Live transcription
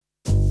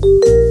Hello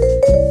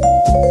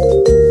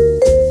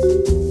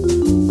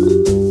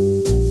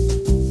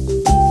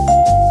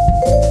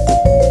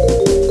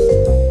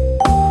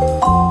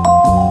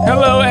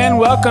and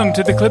welcome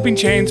to the Clipping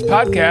Chains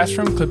podcast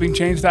from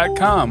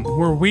clippingchains.com,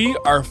 where we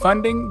are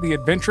funding the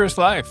adventurous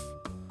life.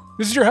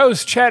 This is your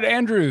host, Chad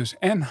Andrews,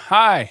 and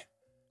hi,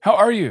 how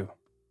are you?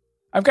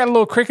 I've got a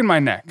little crick in my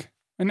neck.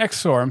 My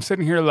neck's sore. I'm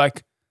sitting here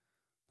like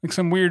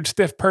some weird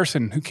stiff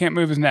person who can't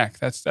move his neck.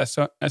 That's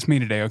me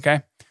today,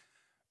 okay?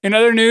 In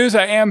other news,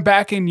 I am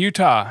back in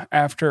Utah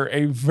after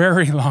a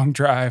very long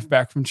drive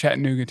back from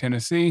Chattanooga,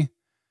 Tennessee.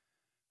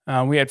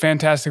 We had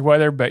fantastic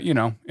weather, but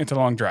it's a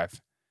long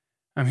drive.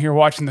 I'm here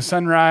watching the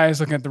sunrise,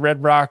 looking at the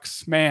red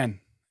rocks.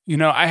 Man,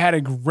 I had a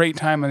great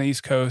time on the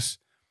East Coast.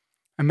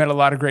 I met a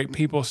lot of great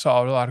people,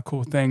 saw a lot of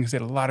cool things,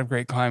 did a lot of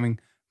great climbing,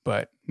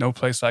 but no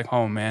place like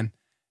home, man.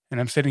 And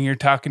I'm sitting here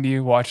talking to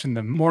you, watching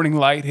the morning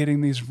light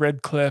hitting these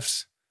red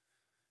cliffs.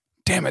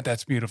 Damn it,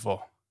 that's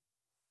beautiful.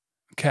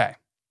 Okay.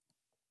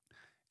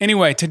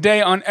 Anyway,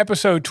 today on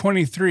episode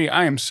 23,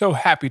 I am so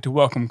happy to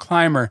welcome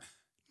climber,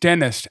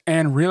 dentist,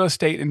 and real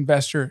estate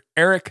investor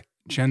Eric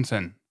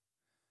Jensen.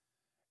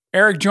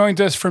 Eric joins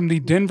us from the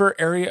Denver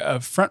area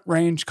of Front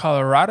Range,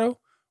 Colorado,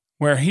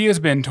 where he has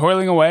been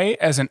toiling away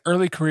as an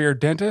early career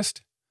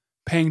dentist,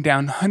 paying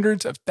down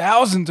hundreds of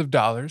thousands of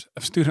dollars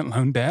of student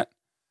loan debt.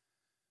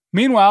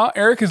 Meanwhile,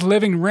 Eric is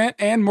living rent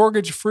and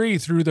mortgage free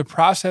through the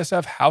process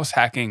of house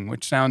hacking,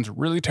 which sounds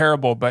really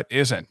terrible, but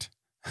isn't.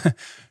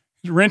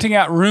 He's renting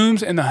out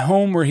rooms in the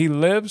home where he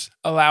lives,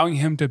 allowing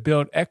him to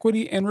build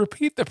equity and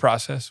repeat the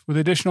process with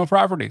additional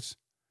properties.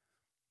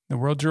 The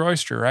world's your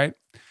oyster, right?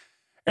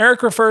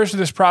 Eric refers to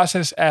this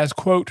process as,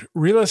 quote,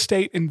 real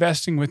estate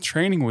investing with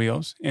training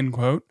wheels, end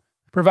quote,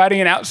 providing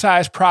an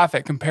outsized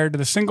profit compared to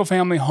the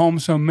single-family home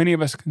so many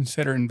of us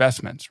consider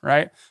investments,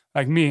 right?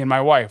 Like me and my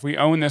wife, we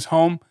own this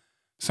home.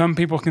 Some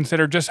people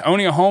consider just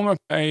owning a home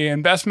an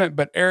investment,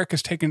 but Eric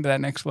has taken to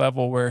that next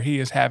level where he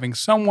is having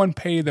someone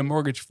pay the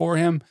mortgage for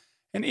him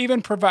and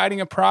even providing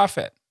a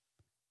profit.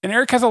 And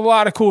Eric has a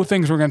lot of cool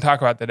things we're going to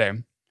talk about today.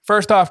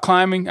 First off,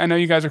 climbing. I know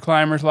you guys are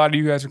climbers. A lot of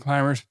you guys are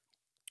climbers.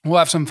 We'll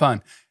have some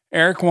fun.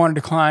 Eric wanted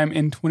to climb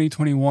in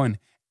 2021,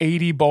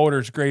 80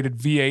 boulders graded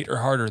V8 or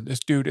harder.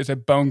 This dude is a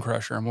bone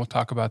crusher, and we'll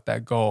talk about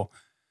that goal.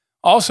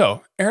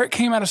 Also, Eric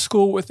came out of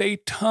school with a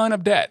ton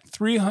of debt,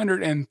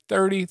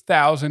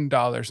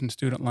 $330,000 in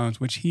student loans,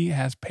 which he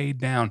has paid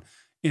down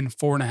in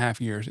 4.5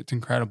 years. It's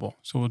incredible.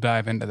 So we'll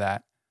dive into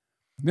that.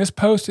 This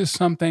post is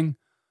something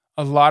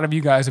a lot of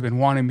you guys have been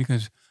wanting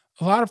because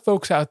a lot of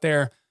folks out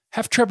there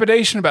have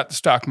trepidation about the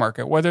stock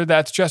market, whether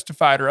that's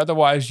justified or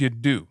otherwise you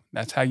do.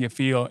 That's how you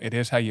feel. It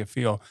is how you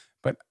feel.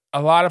 But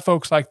a lot of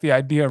folks like the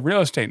idea of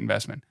real estate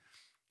investment.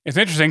 It's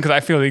interesting because I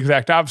feel the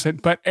exact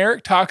opposite, but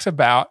Eric talks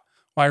about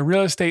why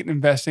real estate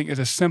investing is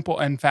a simple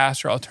and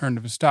faster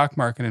alternative to stock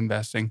market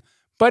investing,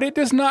 but it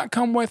does not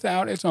come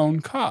without its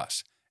own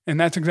costs. And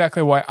that's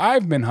exactly why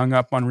I've been hung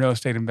up on real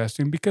estate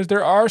investing, because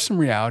there are some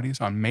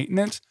realities on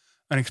maintenance,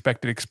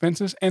 unexpected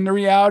expenses, and the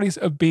realities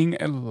of being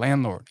a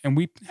landlord. And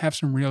we have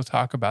some real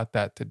talk about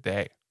that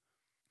today.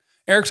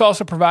 Eric's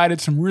also provided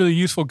some really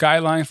useful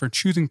guidelines for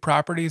choosing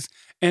properties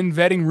and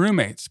vetting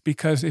roommates,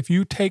 because if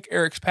you take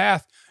Eric's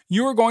path,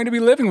 you are going to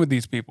be living with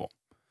these people.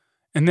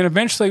 And then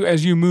eventually,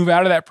 as you move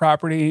out of that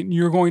property,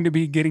 you're going to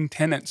be getting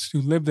tenants who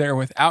live there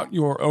without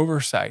your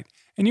oversight.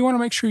 And you want to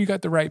make sure you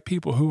got the right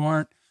people who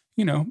aren't,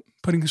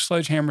 putting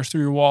sledgehammers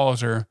through your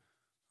walls or,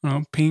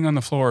 peeing on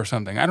the floor or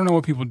something. I don't know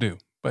what people do,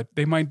 but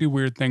they might do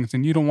weird things,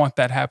 and you don't want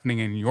that happening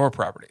in your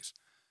properties.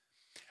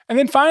 And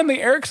then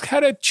finally, Eric's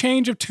had a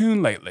change of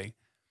tune lately.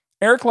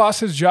 Eric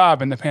lost his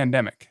job in the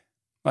pandemic,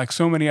 like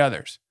so many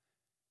others.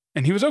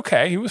 And he was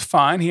okay. He was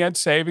fine. He had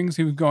savings.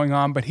 He was going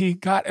on, but he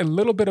got a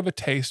little bit of a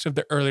taste of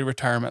the early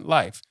retirement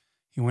life.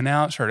 He went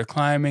out, started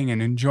climbing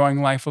and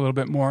enjoying life a little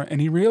bit more,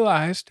 and he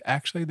realized,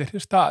 actually, that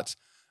his thoughts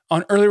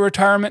on early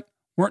retirement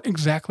weren't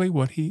exactly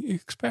what he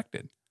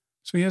expected.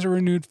 So he has a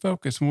renewed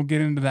focus, and we'll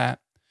get into that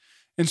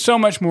and so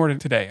much more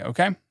today,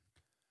 okay?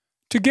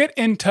 To get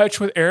in touch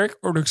with Eric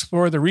or to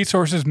explore the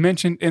resources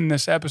mentioned in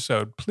this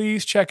episode,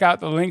 please check out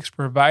the links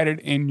provided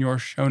in your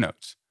show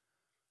notes.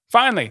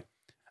 Finally,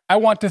 I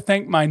want to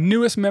thank my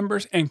newest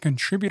members and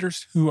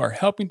contributors who are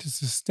helping to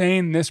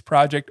sustain this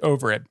project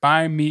over at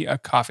Buy Me a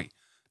Coffee,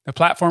 the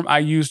platform I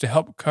use to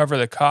help cover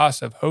the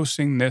cost of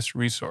hosting this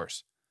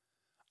resource.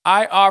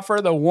 I offer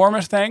the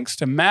warmest thanks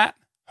to Matt,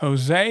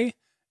 Jose,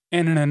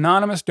 and an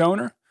anonymous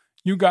donor.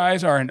 You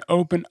guys are an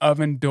open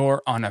oven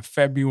door on a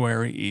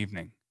February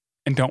evening.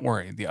 And don't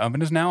worry, the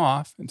oven is now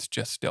off. It's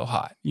just still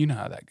hot. You know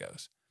how that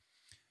goes.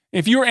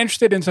 If you are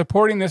interested in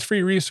supporting this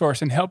free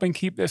resource and helping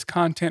keep this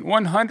content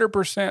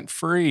 100%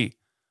 free,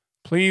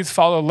 please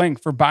follow the link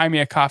for Buy Me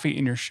a Coffee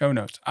in your show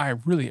notes. I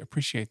really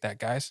appreciate that,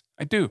 guys.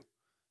 I do. It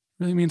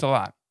really means a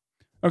lot.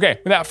 Okay,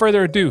 without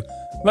further ado,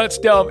 let's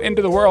delve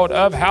into the world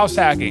of house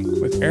hacking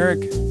with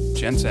Eric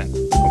Jensen.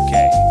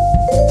 Okay.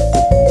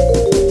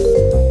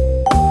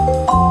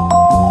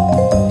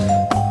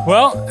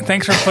 Well,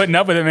 thanks for putting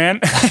up with it, man.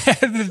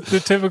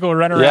 the typical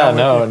runaround.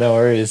 Yeah, no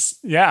worries.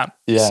 Yeah.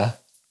 Yeah.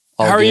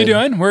 All How are you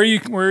good. doing?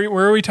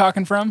 Where are we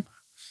talking from?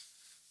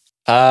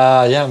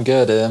 Yeah, I'm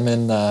good. I'm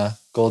in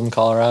Golden,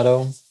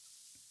 Colorado.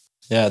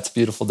 Yeah, it's a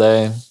beautiful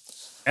day.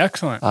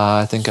 Excellent.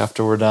 I think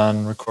after we're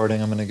done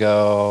recording, I'm gonna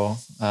go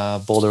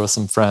boulder with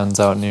some friends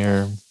out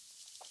near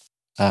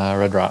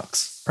Red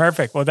Rocks.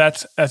 Perfect. Well,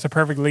 that's a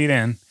perfect lead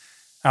in.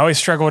 I always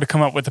struggle to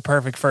come up with the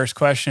perfect first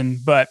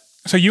question, but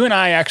so you and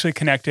I actually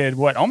connected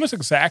almost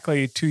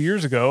exactly 2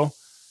 years ago.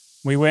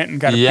 We went and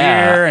got a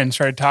Yeah, beer and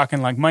started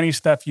talking like money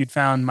stuff. You'd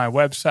found my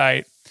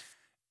website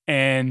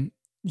and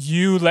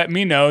you let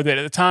me know that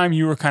at the time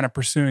you were kind of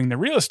pursuing the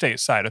real estate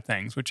side of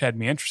things, which had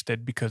me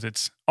interested because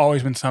it's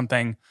always been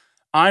something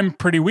I'm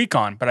pretty weak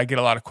on, but I get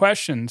a lot of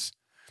questions.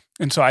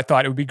 And so I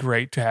thought it would be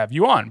great to have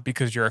you on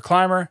because you're a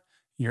climber,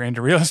 you're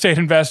into real estate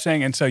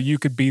investing, and so you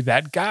could be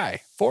that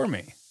guy for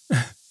me.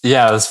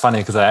 yeah. It was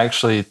funny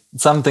because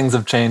some things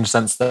have changed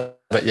since then.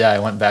 But yeah, I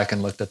went back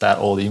and looked at that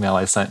old email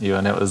I sent you,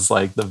 and it was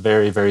like the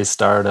very, very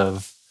start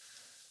of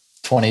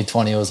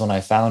 2020 was when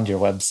I found your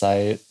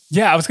website.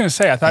 Yeah, I was going to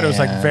say, I thought it was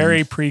like And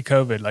very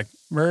pre-COVID, like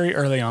very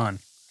early on.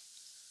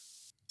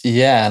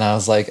 yeah, and I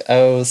was like,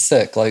 oh,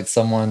 sick. Like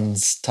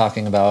someone's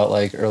talking about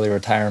like early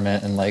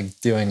retirement and like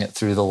doing it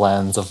through the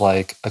lens of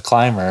like a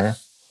climber.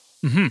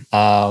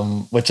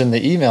 Which in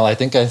the email, I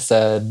think I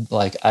said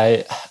like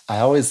I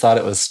always thought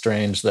it was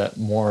strange that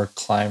more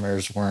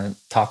climbers weren't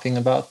talking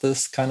about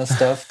this kind of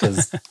stuff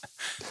because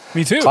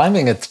Me too.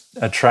 climbing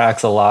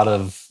attracts a lot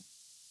of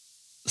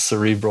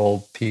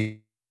cerebral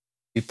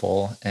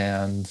people,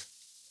 and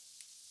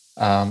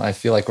I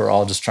feel like we're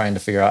all just trying to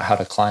figure out how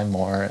to climb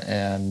more.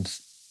 And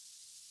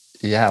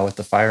yeah, with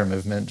the fire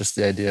movement, just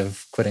the idea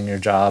of quitting your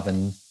job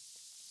and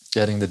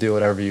getting to do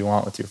whatever you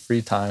want with your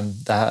free time,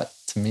 that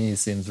to me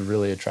seems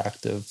really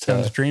attractive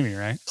Sounds to dreamy,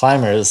 right?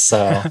 climbers.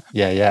 So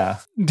yeah.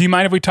 Do you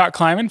mind if we talk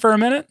climbing for a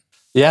minute?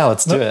 Yeah,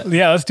 let's do it.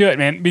 Yeah, let's do it,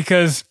 man.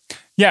 Because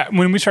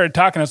when we started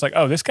talking, I was like,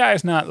 oh, this guy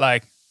is not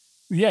like,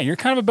 yeah, you're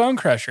kind of a bone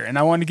crusher. And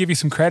I wanted to give you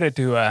some credit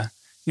to,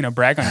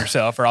 brag on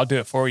yourself or I'll do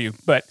it for you.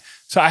 But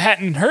so I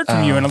hadn't heard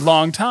from you in a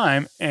long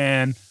time.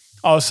 And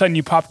all of a sudden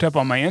you popped up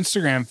on my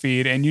Instagram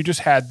feed and you just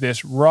had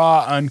this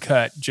raw,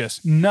 uncut,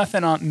 just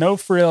nothing on, no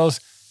frills.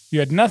 You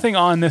had nothing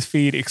on this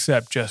feed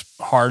except just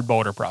hard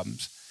boulder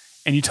problems.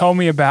 And you told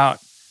me how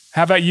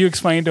about you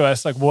explain to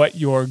us like what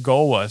your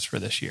goal was for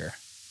this year,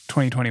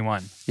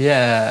 2021?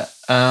 Yeah.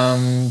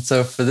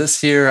 So for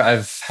this year,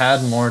 I've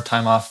had more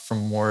time off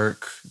from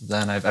work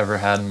than I've ever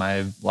had in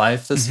my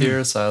life this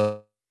year.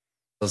 So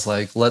I was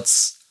like,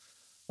 let's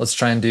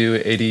try and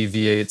do 80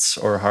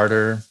 V8s or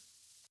harder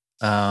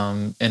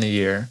in a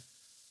year.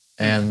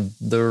 And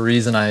the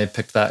reason I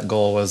picked that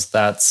goal was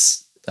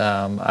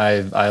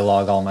I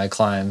log all my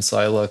climbs.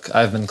 So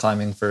I've been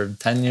climbing for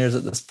 10 years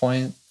at this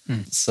point.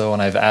 So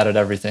when I've added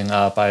everything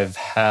up,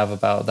 have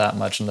about that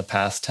much in the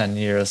past 10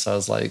 years. So I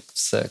was like,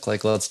 sick,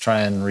 like let's try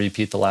and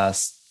repeat the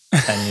last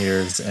 10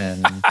 years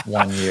in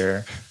 1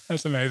 year.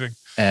 That's amazing.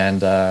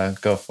 And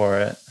go for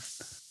it.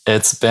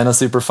 It's been a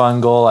super fun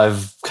goal.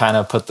 I've kind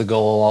of put the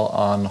goal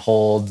on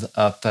hold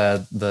up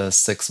at the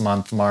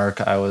 6-month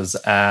mark. I was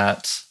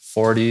at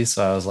 40.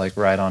 So I was like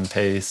right on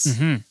pace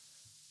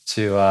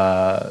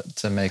to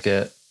make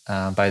it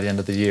by the end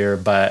of the year.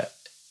 But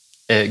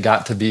it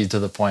got to be to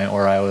the point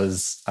where I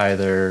was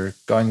either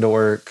going to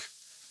work,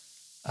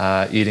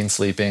 eating,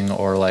 sleeping,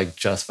 or like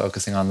just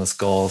focusing on this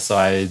goal. So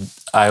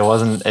I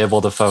wasn't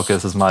able to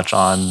focus as much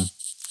on,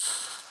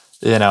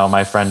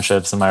 my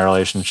friendships and my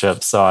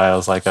relationships. So I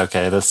was like,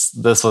 okay, this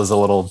was a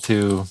little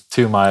too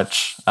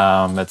much.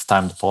 It's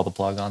time to pull the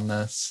plug on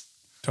this.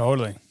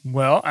 Totally.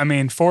 Well, I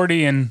mean,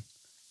 40 in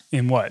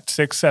what,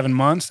 6-7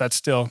 months? That's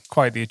still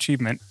quite the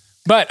achievement.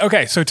 But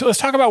okay, so let's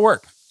talk about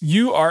work.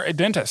 You are a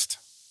dentist.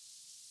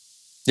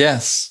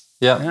 Yes.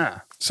 Yep. Yeah.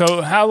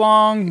 So how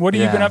long, what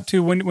have you been up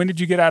to? When did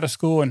you get out of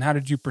school and how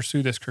did you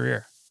pursue this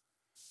career?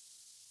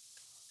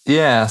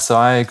 Yeah. So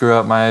I grew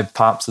up, my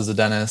pops is a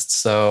dentist.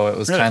 So it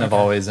was Really? kind of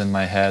Okay. always in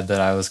my head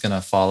that I was going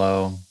to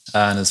follow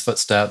in his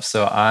footsteps.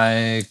 So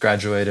I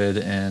graduated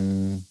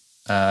in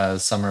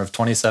summer of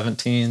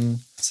 2017.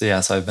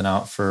 So I've been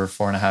out for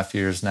 4.5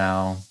 years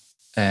now.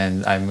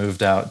 And I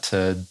moved out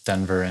to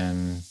Denver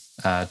in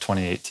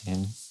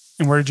 2018.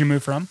 And where did you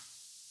move from?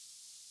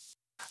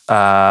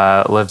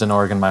 Lived in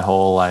Oregon my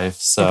whole life.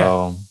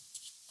 So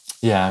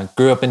yeah,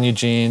 grew up in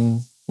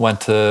Eugene,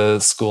 went to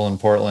school in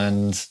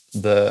Portland.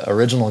 The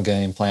original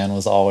game plan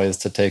was always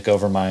to take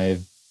over my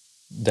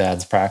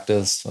dad's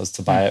practice, was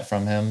to buy it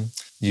from him.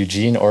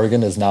 Eugene,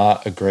 Oregon is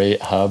not a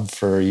great hub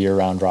for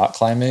year-round rock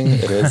climbing.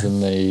 It is in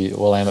the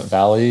Willamette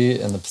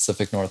Valley in the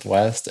Pacific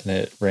Northwest, and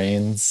it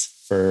rains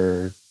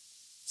for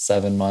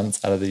 7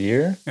 months out of the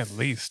year. At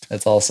least.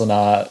 It's also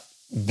not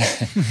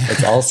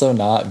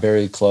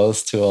very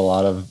close to a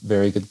lot of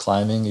very good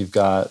climbing. You've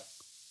got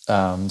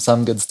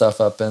some good stuff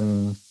up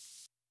in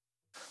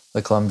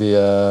the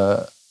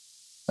Columbia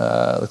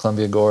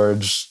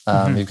Gorge.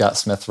 You've got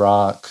Smith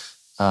Rock,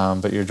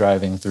 but you're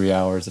driving 3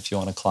 hours if you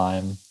want to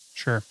climb.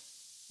 Sure.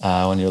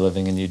 When you're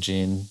living in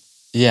Eugene.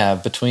 Yeah,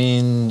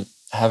 between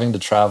having to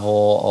travel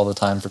all the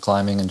time for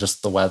climbing and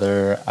just the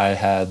weather, I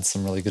had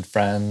some really good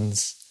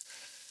friends.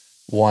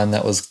 One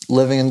that was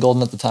living in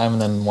Golden at the time,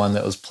 and then one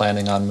that was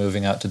planning on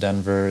moving out to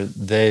Denver.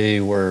 They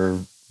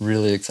were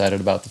really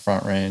excited about the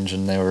Front Range,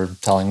 and they were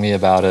telling me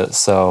about it.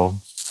 So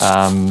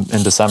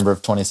in December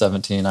of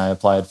 2017, I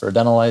applied for a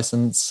dental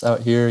license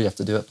out here. You have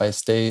to do it by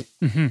state.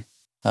 Mm-hmm.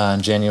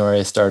 In January,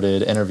 I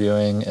started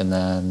interviewing, and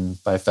then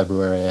by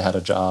February, I had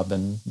a job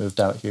and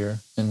moved out here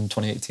in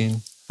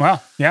 2018.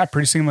 Wow. Yeah,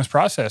 pretty seamless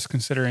process,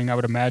 considering I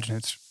would imagine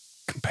it's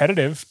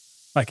competitive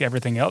like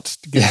everything else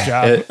to get a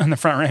job on the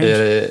Front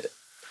Range.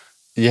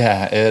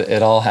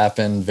 It all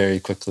happened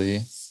very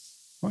quickly.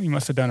 Well, you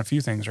must have done a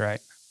few things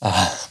right.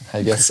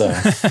 I guess so.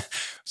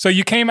 So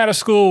you came out of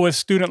school with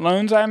student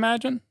loans, I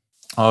imagine?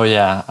 Oh,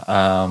 yeah.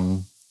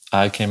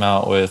 I came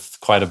out with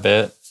quite a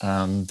bit.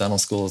 Dental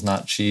school is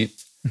not cheap.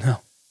 No.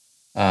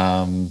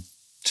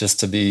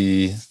 Just to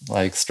be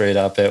like straight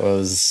up, it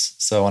was,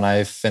 so when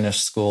I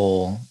finished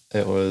school,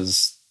 it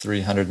was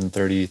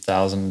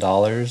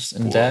 $330,000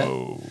 in debt.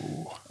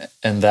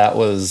 And that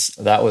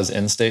was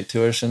in-state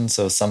tuition.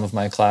 So some of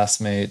my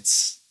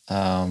classmates,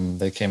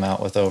 they came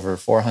out with over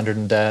 400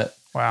 in debt.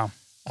 Wow.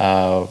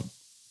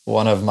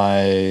 One of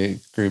my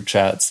group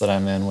chats that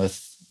I'm in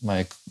with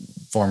my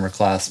former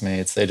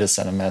classmates, they just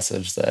sent a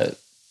message that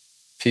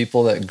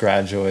people that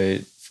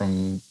graduate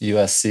from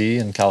USC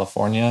in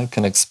California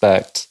can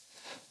expect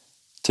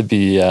to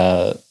be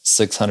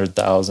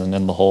 $600,000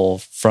 in the hole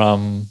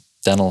from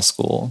dental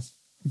school.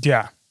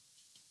 Yeah.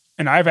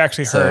 And I've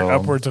actually heard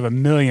upwards of $1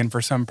 million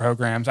for some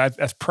programs.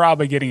 That's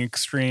probably getting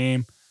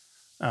extreme,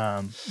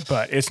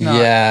 but it's not.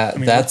 Yeah,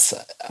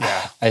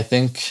 I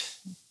think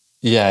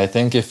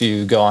if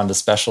you go on to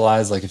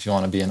specialize, like if you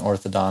want to be an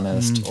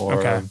orthodontist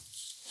or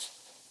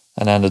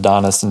an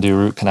endodontist and do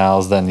root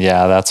canals, then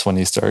that's when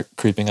you start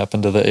creeping up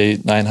into the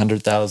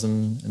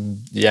 800,000-900,000,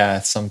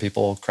 and some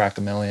people crack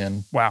 $1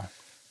 million. Wow.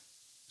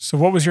 So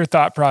what was your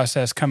thought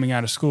process coming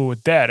out of school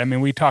with debt? I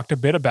mean, we talked a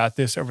bit about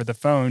this over the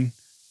phone.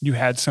 You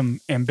had some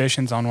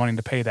ambitions on wanting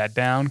to pay that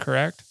down,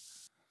 correct?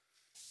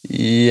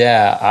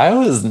 Yeah, I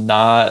was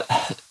not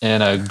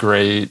in a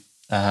great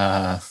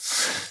I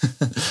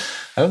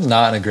was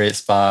not in a great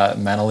spot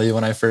mentally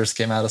when I first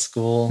came out of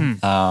school.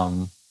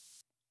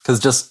 Because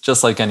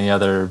just like any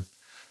other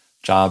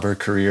job or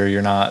career,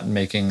 you're not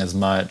making as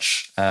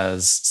much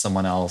as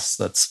someone else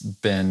that's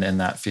been in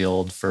that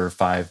field for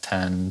 5,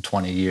 10,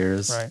 20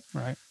 years.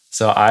 Right.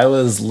 So I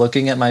was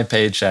looking at my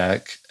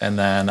paycheck, and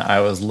then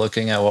I was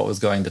looking at what was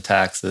going to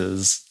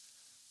taxes,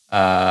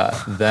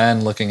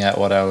 then looking at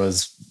what I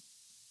was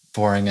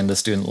pouring into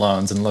student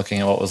loans and looking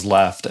at what was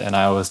left. And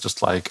I was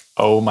just like,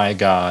 oh my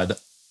God,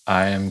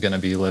 I am going to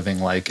be living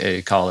like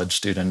a college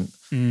student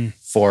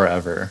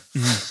forever.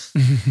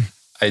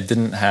 I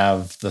didn't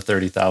have the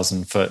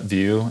 30,000 foot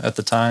view at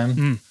the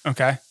time.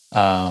 Okay.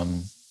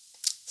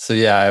 So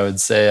I would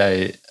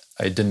say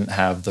I didn't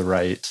have the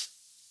right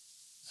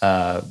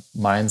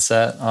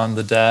mindset on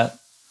the debt,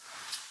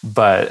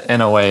 but in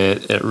a way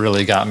it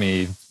really got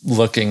me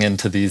looking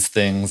into these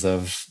things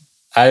of,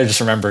 I just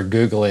remember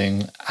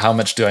Googling, how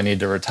much do I need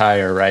to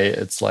retire, right?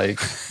 It's like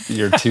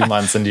you're 2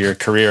 months into your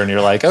career and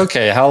you're like,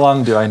 okay, how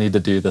long do I need to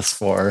do this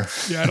for?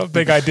 Yeah, I don't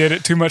think I did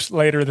it too much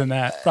later than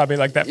that. Probably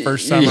like that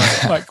first summer.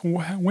 Yeah. Like,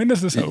 when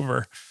is this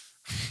over?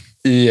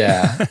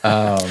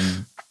 Yeah.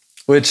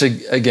 Which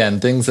again,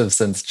 things have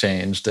since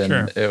changed,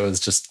 and It was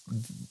just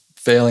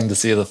failing to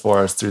see the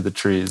forest through the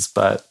trees.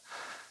 But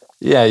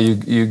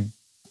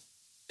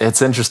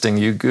it's interesting.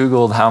 You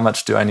Googled how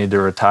much do I need to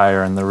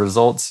retire, and the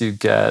results you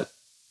get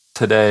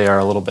today are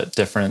a little bit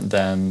different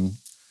than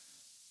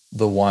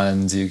the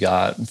ones you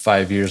got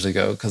 5 years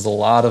ago. Because a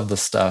lot of the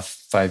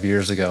stuff 5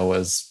 years ago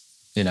was,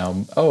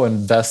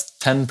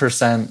 invest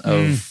 10%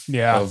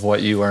 of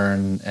what you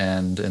earn,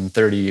 and in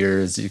 30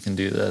 years you can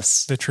do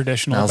this. The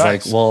traditional advice. I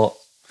was like, well,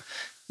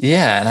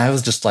 yeah. And I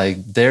was just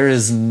like, there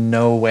is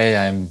no way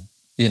I'm,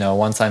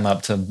 once I'm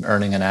up to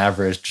earning an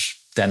average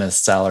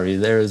dentist salary,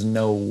 there is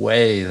no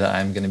way that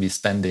I'm going to be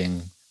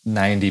spending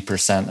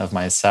 90% of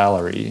my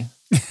salary.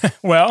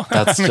 Well,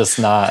 that's just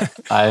not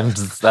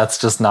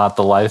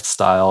the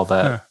lifestyle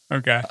that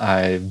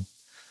I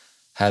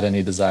had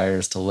any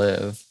desires to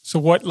live. So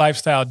what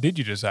lifestyle did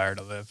you desire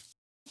to live?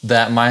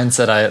 That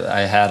mindset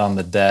I had on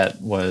the debt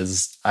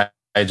was I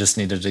just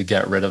needed to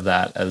get rid of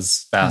that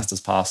as fast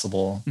as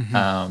possible.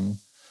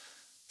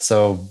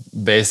 So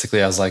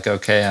basically I was like,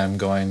 okay, I'm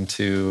going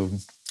to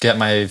get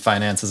my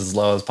finances as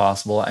low as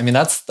possible. I mean,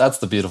 that's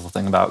the beautiful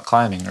thing about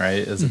climbing, right?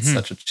 Is it's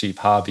such a cheap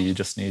hobby. You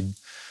just need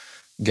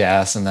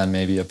gas and then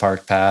maybe a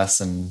park pass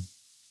and,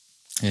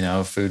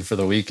 food for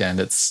the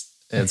weekend. It's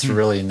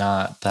really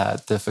not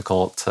that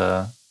difficult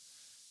to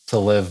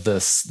live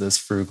this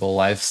frugal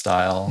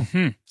lifestyle.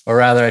 Or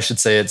rather, I should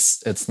say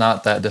it's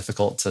not that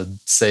difficult to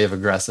save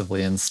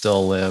aggressively and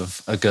still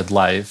live a good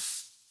life.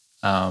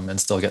 And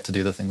still get to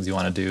do the things you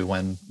want to do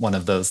when one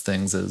of those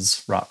things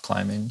is rock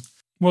climbing.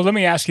 Well, let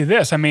me ask you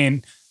this. I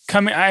mean,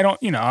 I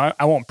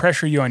won't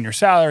pressure you on your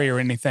salary or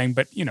anything,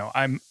 but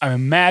I'm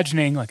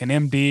imagining like an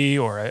MD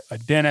or a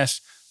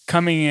dentist,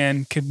 coming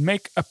in could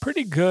make a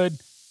pretty good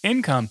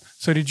income.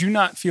 So did you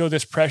not feel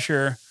this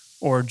pressure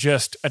or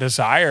just a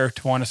desire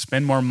to want to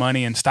spend more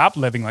money and stop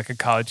living like a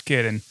college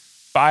kid and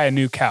buy a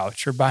new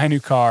couch or buy a new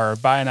car or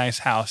buy a nice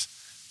house?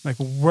 Like,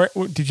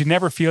 did you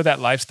never feel that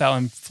lifestyle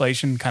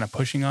inflation kind of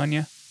pushing on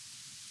you?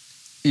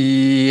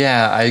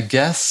 Yeah, I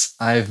guess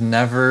I've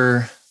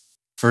never,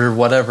 for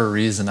whatever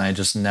reason, I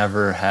just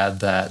never had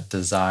that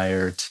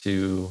desire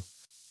to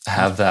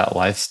have that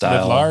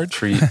lifestyle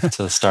creep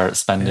to start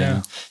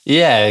spending.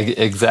 Yeah,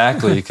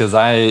 exactly. Because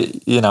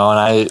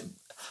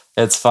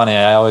it's funny.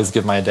 I always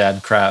give my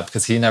dad crap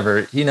because he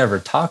never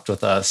talked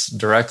with us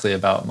directly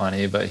about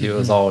money, but he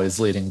was always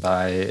leading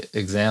by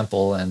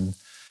example. And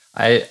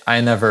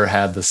I never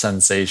had the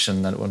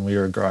sensation that when we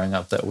were growing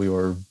up that we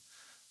were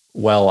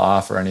well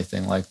off or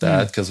anything like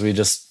that, because we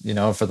just,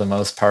 for the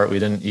most part, we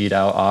didn't eat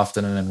out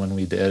often. And when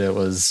we did, it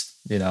was,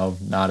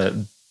 not at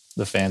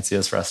the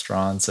fanciest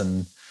restaurants,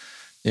 and,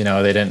 they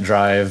didn't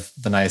drive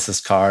the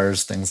nicest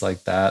cars, things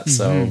like that.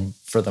 So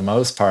for the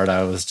most part,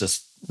 I was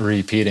just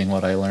repeating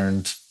what I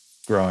learned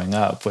growing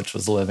up, which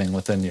was living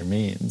within your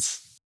means.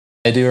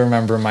 I do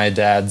remember my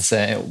dad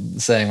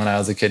saying when I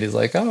was a kid, he's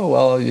like, oh,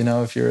 well,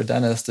 if you're a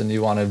dentist and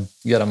you want to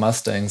get a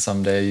Mustang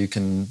someday, you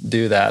can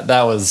do that.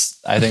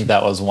 I think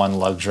that was one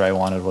luxury I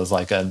wanted, was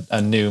like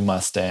a new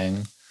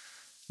Mustang,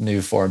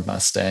 new Ford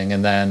Mustang.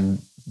 And then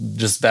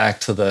just back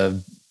to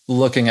the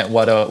looking at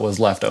what was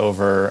left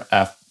over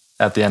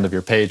at the end of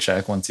your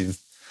paycheck, once you've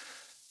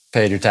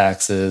paid your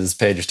taxes,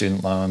 paid your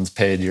student loans,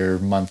 paid your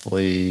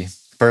monthly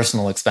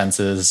personal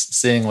expenses,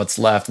 seeing what's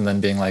left and then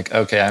being like,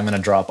 okay, I'm going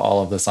to drop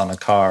all of this on a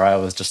car. I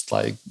was just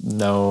like,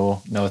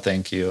 no,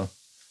 thank you.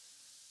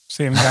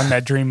 So you haven't gotten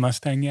that dream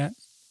Mustang yet?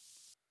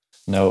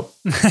 Nope.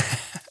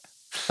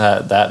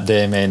 that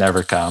day may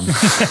never come.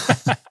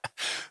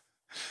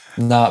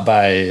 Not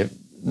by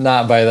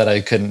that I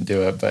couldn't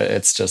do it, but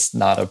it's just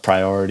not a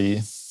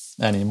priority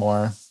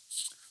anymore.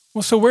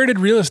 Well, so where did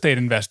real estate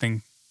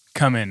investing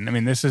come in? I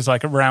mean, this is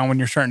like around when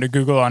you're starting to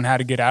Google on how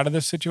to get out of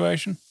this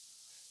situation?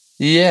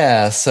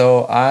 Yeah,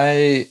 so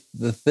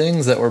the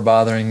things that were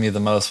bothering me the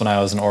most when I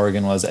was in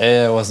Oregon was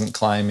A, I wasn't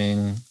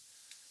climbing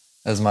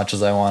as much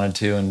as I wanted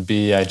to, and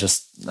B, I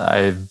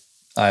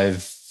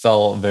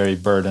felt very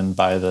burdened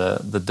by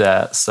the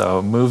debt.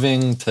 So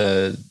moving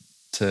to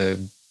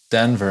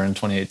Denver in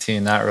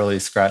 2018, that really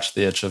scratched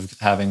the itch of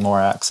having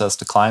more access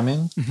to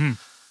climbing.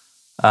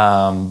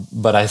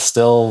 But I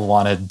still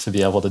wanted to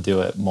be able to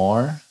do it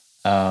more.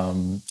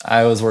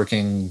 I was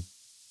working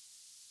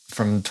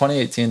from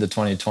 2018 to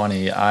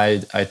 2020,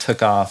 I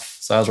took off.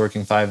 So I was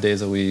working 5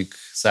 days a week,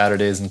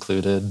 Saturdays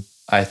included.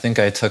 I think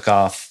I took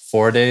off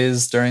 4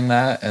 days during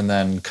that and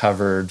then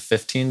covered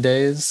 15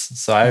 days.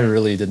 So I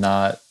really did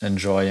not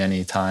enjoy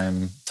any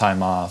time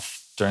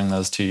off during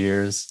those 2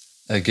 years.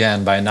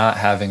 Again, by not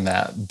having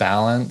that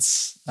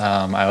balance,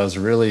 I was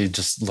really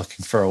just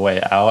looking for a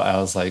way out. I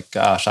was like,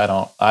 gosh, I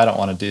don't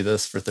want to do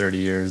this for 30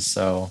 years.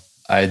 So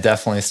I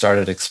definitely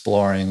started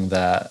exploring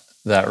that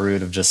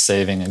route of just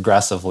saving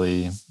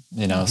aggressively,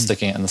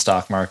 sticking it in the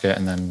stock market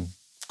and then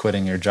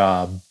quitting your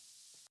job.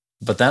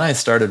 But then I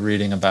started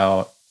reading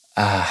about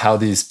how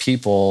these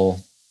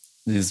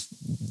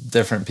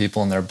different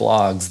people in their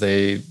blogs,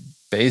 they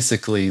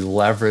basically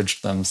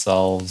leveraged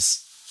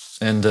themselves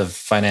into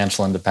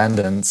financial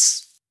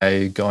independence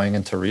by going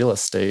into real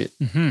estate.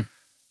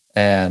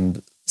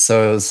 And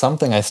so it was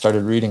something I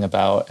started reading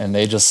about, and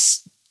they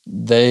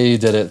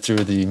did it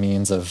through the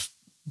means of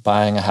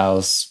buying a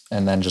house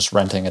and then just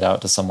renting it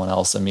out to someone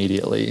else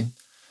immediately.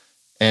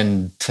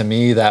 And to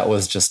me, that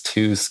was just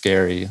too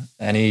scary.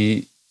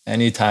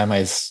 Anytime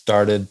I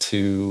started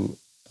to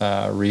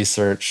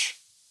research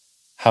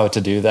how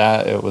to do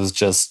that, it was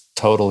just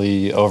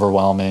totally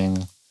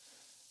overwhelming.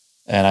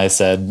 And I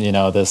said,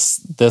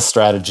 this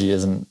strategy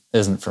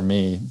isn't for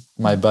me.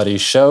 My buddy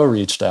Sho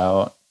reached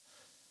out.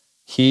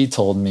 He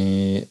told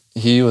me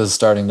he was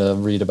starting to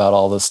read about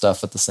all this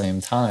stuff at the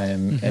same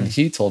time. And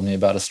he told me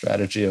about a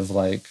strategy of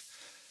like,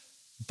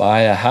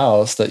 buy a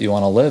house that you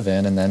want to live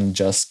in and then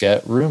just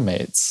get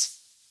roommates.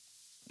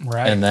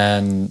 Right. And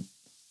then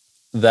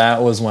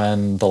that was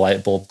when the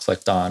light bulb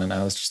clicked on, and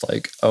I was just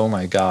like, oh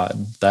my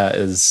God, that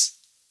is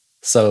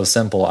so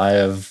simple.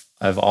 I've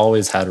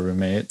always had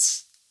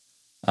roommates.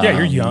 Yeah,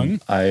 you're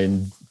young.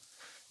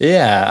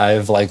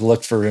 I've like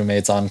looked for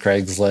roommates on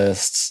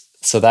Craigslist.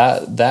 So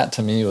that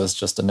to me was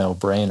just a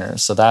no-brainer.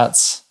 So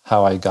that's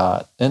how I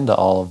got into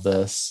all of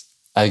this.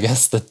 I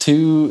guess the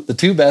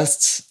two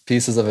best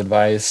pieces of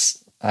advice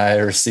I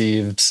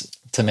received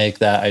to make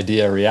that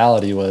idea a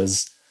reality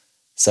was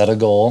set a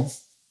goal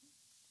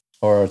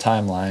or a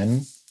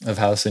timeline of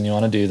how soon you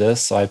want to do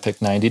this. So I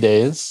picked 90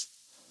 days.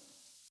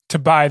 To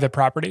buy the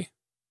property?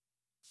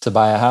 To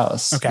buy a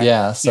house. Okay.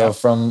 Yeah. So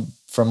from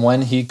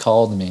when he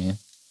called me,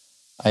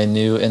 I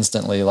knew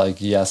instantly,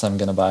 like, yes, I'm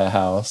going to buy a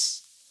house.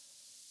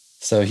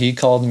 So he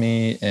called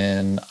me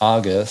in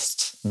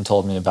August and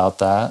told me about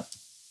that.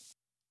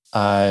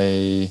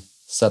 I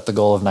set the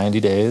goal of 90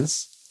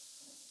 days.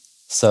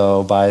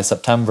 So by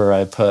September,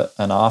 I put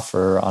an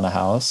offer on a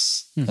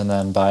house, and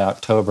then by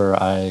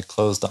October, I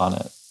closed on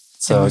it.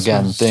 So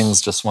again, things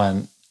just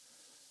went.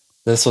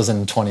 This was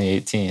in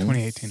 2018.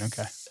 2018,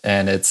 okay.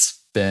 And it's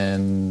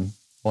been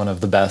one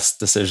of the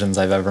best decisions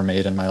I've ever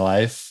made in my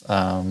life.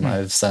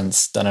 I've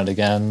since done it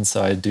again.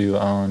 So I do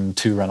own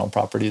 2 rental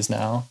properties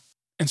now.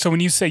 And so when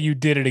you say you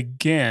did it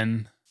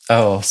again.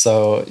 Oh,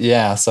 so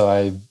yeah. So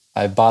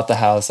I bought the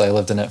house. I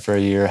lived in it for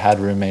a year, had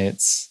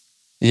roommates.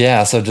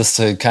 Yeah. So just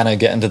to kind of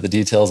get into the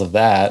details of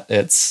that,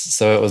 it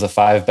was a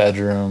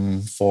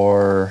 5-bedroom,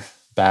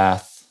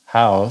 4-bath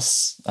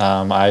house.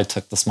 I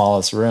took the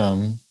smallest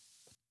room.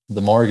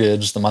 The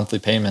mortgage, the monthly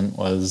payment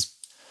was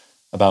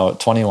about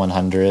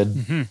 $2,100.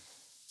 Mm-hmm.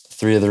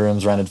 3 of the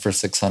rooms rented for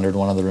 $600.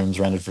 1 of the rooms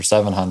rented for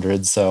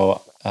 $700.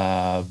 So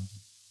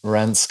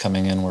rents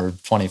coming in were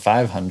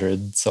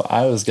 $2,500. So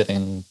I was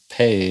getting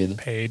paid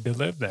to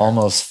live there,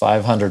 almost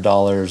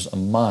 $500 a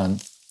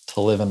month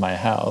to live in my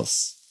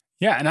house.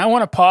 Yeah, and I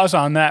want to pause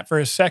on that for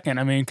a second.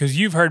 I mean, because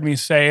you've heard me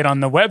say it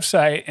on the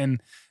website,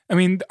 and I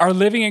mean, our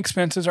living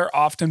expenses are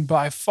often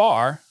by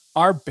far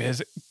our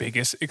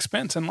biggest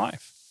expense in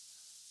life.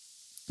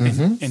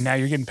 Mm-hmm. And now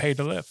you're getting paid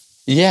to live.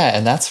 Yeah,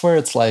 and that's where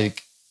it's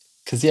like,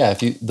 because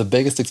the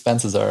biggest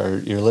expenses are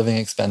your living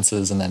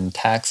expenses and then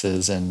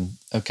taxes, and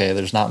okay,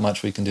 there's not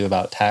much we can do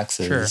about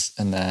taxes. Sure.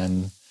 And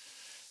then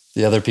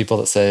the other people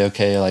that say,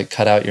 okay, like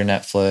cut out your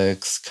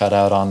Netflix, cut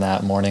out on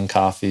that morning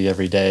coffee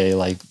every day,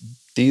 like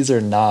these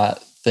are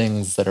not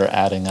things that are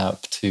adding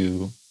up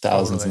to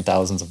thousands and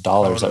thousands of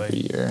dollars every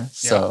year.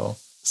 So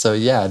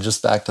yeah,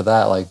 just back to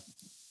that, like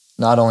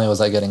not only was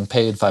I getting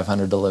paid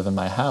 $500 to live in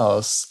my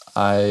house,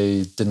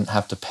 I didn't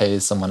have to pay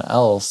someone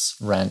else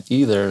rent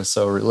either.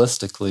 So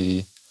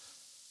realistically,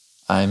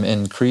 I'm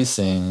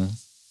increasing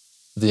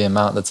the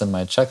amount that's in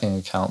my checking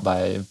account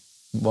by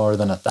more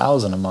than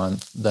 $1,000 a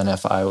month than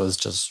if I was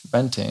just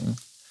renting.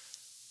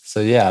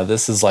 So yeah,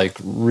 this is like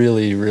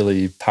really,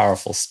 really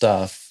powerful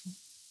stuff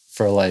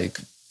for like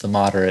the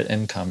moderate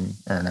income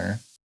earner.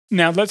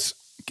 Now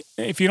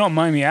if you don't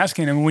mind me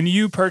asking, and when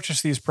you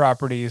purchased these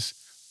properties,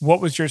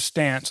 what was your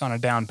stance on a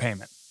down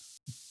payment?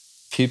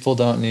 People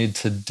don't need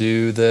to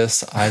do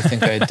this. I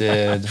think I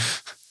did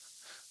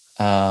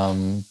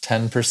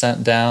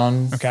 10%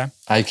 down. Okay.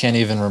 I can't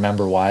even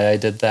remember why I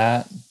did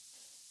that.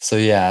 So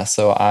yeah,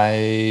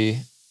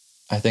 I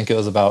think it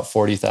was about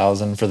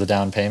 $40,000 for the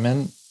down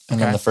payment. And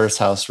then the first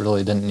house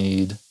really didn't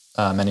need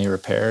many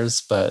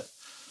repairs. But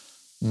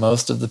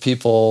most of the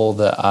people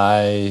that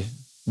I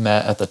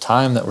met at the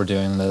time that were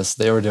doing this,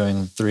 they were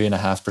doing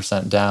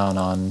 3.5% down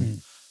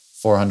on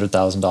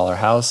 $400,000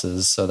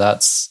 houses. So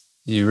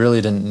you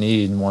really didn't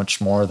need much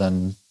more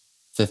than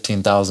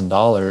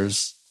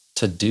 $15,000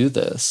 to do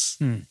this.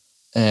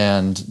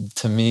 And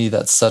to me,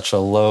 that is such a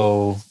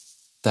low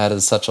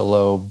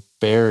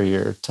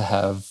barrier to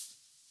have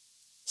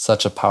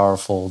such a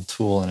powerful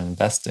tool in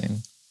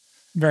investing.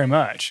 Very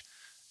much.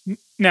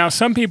 Now,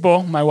 some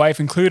people, my wife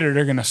included,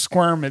 are going to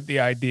squirm at the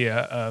idea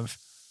of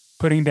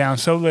putting down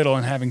so little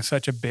and having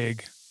such a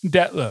big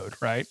debt load,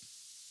 right?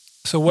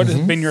 So what has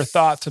been your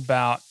thoughts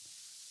about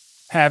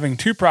having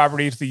 2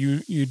 properties that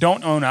you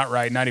don't own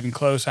outright, not even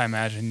close, I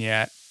imagine,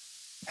 yet,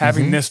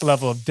 having this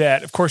level of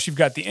debt? Of course, you've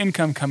got the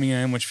income coming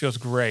in, which feels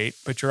great,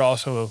 but you're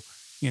also,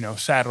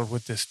 saddled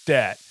with this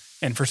debt.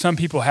 And for some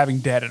people, having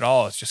debt at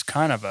all is just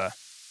kind of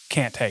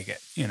can't take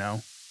it,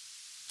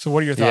 So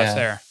what are your thoughts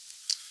there?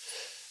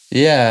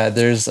 Yeah,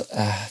 there's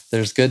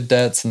good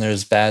debts and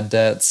there's bad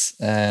debts,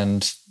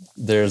 and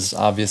there's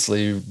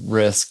obviously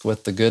risk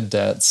with the good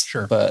debts.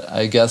 Sure. But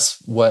I guess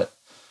what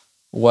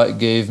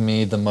gave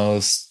me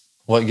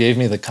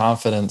the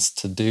confidence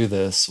to do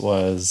this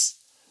was,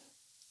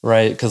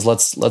 right, because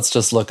let's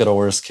just look at a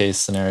worst case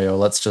scenario.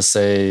 Let's just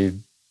say,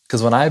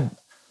 because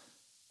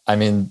I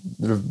mean,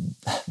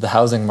 the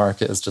housing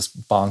market is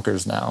just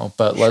bonkers now.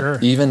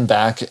 But even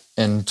back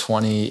in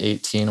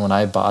 2018 when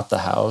I bought the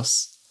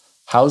house,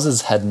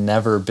 houses had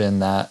never been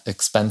that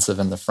expensive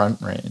in the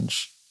Front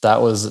Range.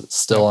 That was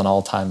still an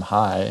all-time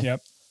high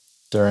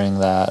during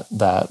that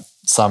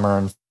summer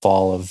and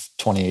fall of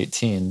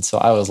 2018. So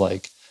I was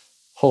like,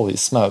 holy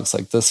smokes,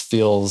 like this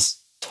feels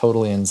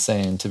totally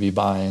insane to be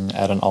buying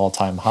at an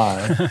all-time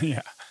high.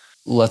 Yeah.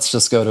 Let's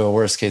just go to a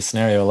worst case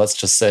scenario. Let's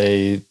just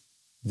say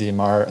the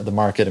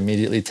market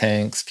immediately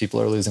tanks,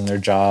 people are losing their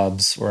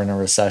jobs, we're in a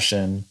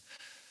recession.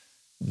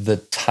 The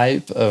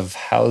type of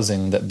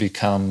housing that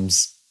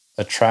becomes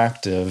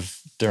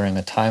attractive during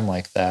a time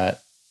like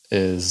that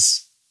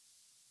is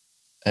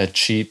a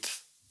cheap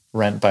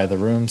rent by the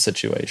room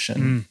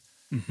situation,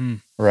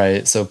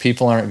 right? So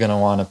people aren't going to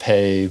want to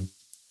pay,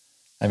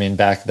 I mean,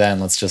 back then,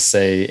 let's just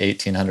say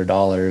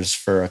 $1,800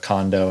 for a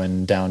condo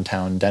in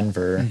downtown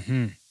Denver.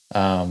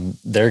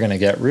 They're going to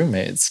get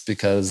roommates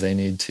because they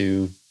need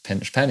to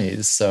pinch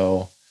pennies.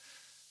 So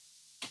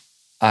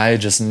I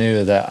just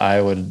knew that I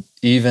would,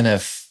 even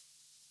if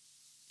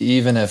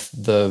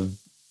the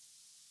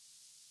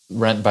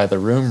rent by the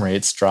room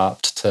rates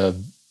dropped to,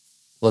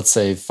 let's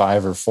say,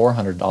 $500 or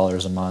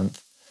 $400 a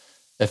month,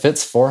 if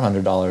it's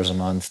 $400 a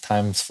month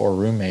times 4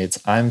 roommates,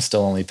 I'm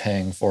still only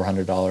paying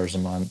 $400 a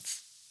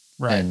month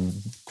in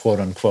quote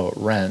unquote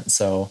rent.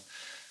 So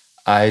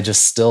I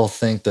just still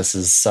think this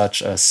is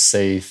such a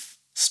safe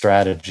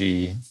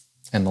strategy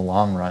in the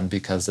long run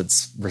because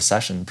it's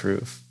recession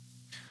proof.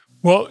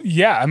 Well,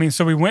 yeah. I mean,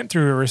 so we went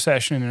through a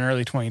recession in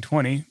early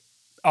 2020,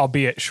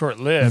 albeit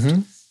short-lived.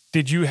 Mm-hmm.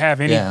 Did you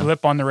have any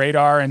blip on the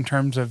radar in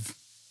terms of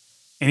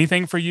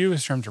anything for you, in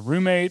terms of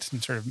roommates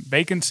and sort of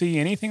vacancy,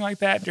 anything like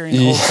that during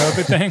the whole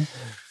COVID thing?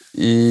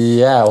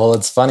 Yeah, well,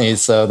 it's funny.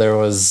 So there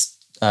was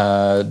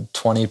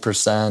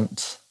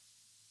 20%,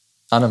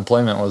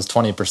 unemployment was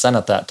 20%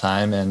 at that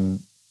time.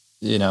 And,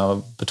 you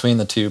know, between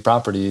the two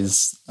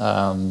properties,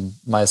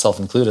 myself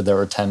included, there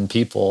were 10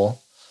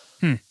 people.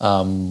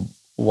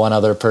 One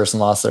other person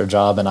lost their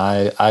job and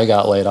I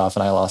got laid off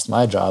and I lost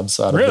my job.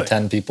 So out of the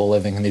 10 people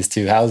living in these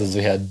two houses,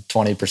 we had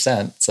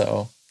 20%.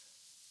 So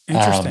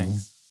interesting.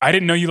 I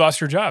didn't know you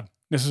lost your job.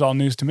 This is all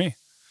news to me.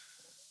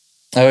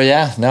 Oh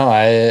yeah. No,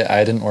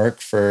 I didn't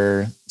work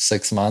for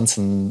 6 months,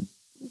 and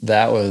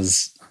that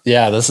was,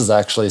 this is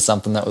actually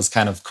something that was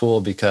kind of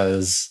cool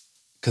because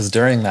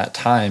during that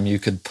time you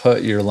could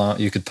put your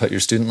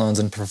student loans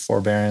in for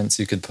forbearance,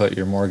 you could put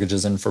your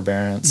mortgages in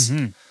forbearance.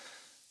 Mm-hmm.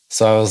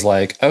 So I was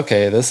like,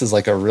 okay, this is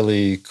like a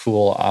really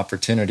cool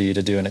opportunity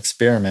to do an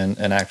experiment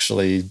and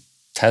actually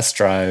test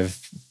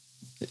drive,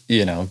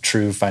 you know,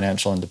 true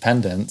financial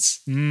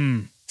independence.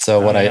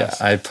 So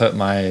I put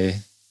my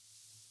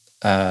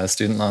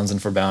student loans in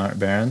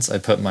forbearance. I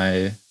put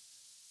my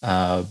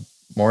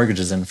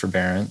mortgages in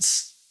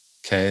forbearance.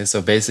 Okay,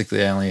 so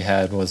basically I only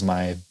had was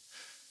my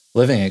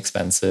living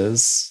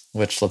expenses,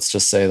 which let's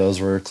just say those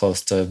were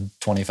close to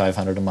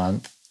 $2,500 a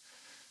month.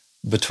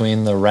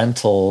 Between the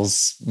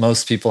rentals,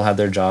 most people had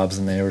their jobs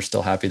and they were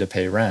still happy to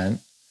pay rent.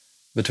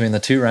 Between the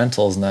two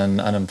rentals and then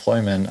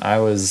unemployment, I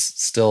was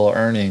still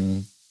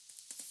earning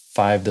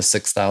 $5,000 to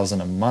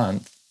 $6,000 a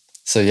month.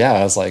 So yeah,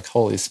 I was like,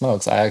 holy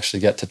smokes, I actually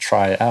get to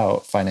try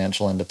out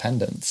financial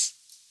independence.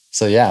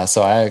 So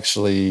I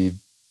actually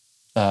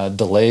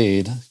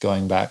delayed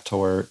going back to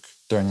work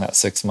during that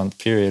 6-month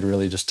period,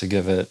 really just to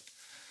give it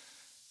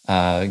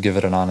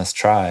an honest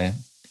try.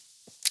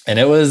 And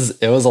it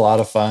was a lot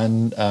of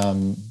fun.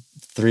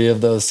 3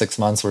 of those 6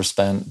 months were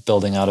spent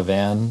building out a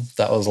van.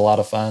 That was a lot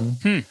of fun.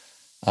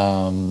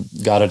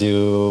 Got to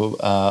do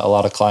a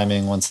lot of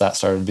climbing once that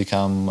started to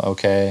become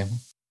okay.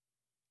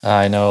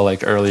 I know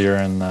like earlier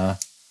during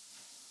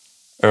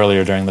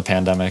the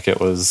pandemic, it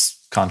was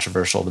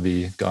controversial to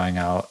be going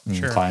out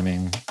and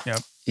climbing. Yep.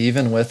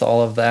 Even with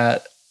all of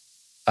that,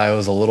 I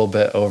was a little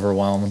bit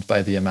overwhelmed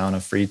by the amount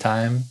of free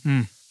time.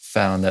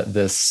 Found that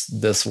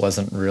this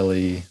wasn't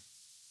really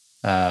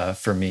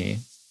for me,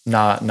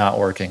 not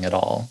working at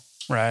all.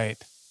 Right.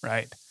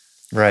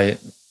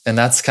 And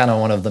that's kind of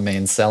one of the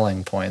main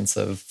selling points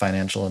of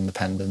financial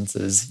independence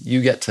is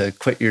you get to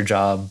quit your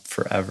job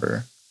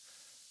forever.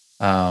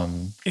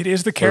 It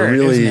is the carrot,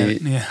 really,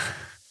 isn't it?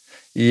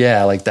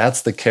 Yeah, like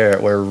that's the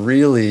carrot where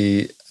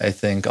really I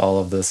think all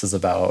of this is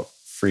about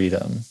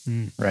freedom,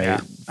 right?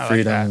 Yeah,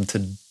 freedom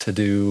to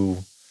do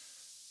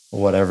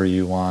whatever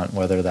you want,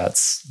 whether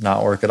that's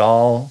not work at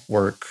all,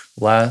 work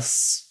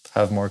less,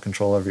 have more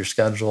control of your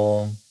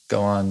schedule,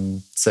 go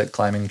on sick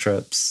climbing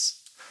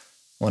trips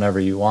whenever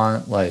you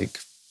want. Like,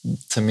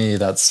 to me,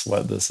 that's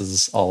what this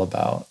is all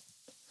about.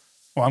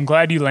 Well, I'm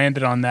glad you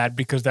landed on that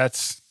because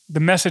that's the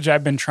message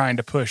I've been trying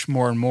to push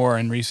more and more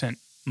in recent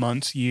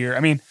months, year. I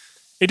mean,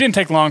 it didn't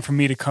take long for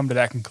me to come to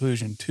that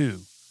conclusion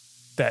too,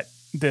 that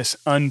this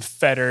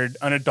unfettered,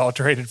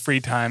 unadulterated free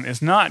time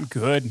is not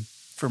good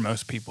for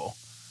most people.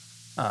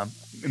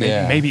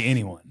 Maybe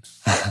anyone.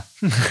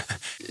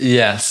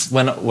 Yes.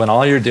 When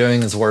all you're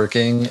doing is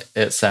working,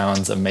 it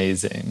sounds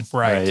amazing.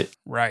 Right.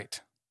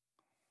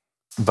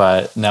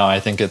 But no, I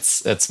think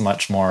it's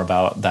much more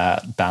about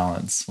that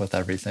balance with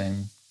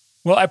everything.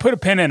 Well, I put a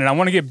pin in it. I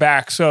want to get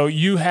back. So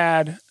you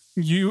had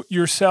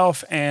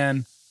yourself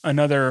and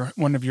another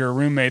one of your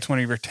roommates, one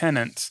of your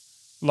tenants,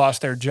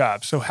 lost their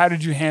job. So how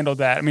did you handle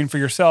that? I mean, for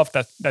yourself,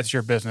 that's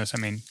your business. I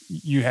mean,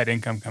 you had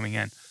income coming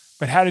in.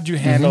 But how did you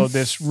handle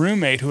this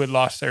roommate who had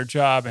lost their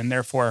job and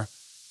therefore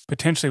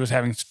potentially was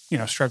having,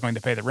 struggling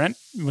to pay the rent?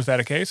 Was that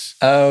a case?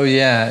 Oh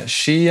yeah.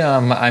 She,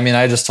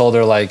 I just told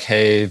her like,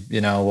 hey,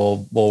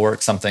 we'll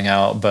work something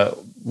out, but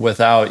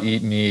without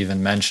me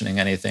even mentioning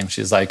anything,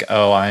 she's like,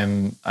 oh,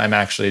 I'm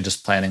actually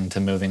just planning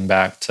to moving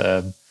back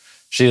to,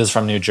 she was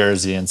from New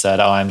Jersey and said,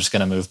 oh, I'm just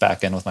going to move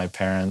back in with my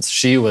parents.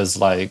 She was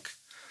like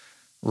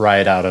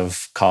right out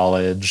of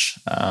college.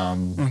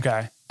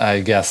 Okay.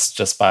 I guess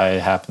just by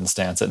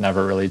happenstance, it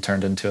never really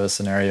turned into a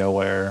scenario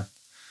where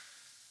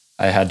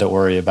I had to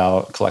worry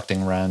about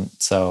collecting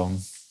rent. So,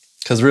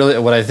 because really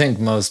what I think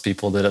most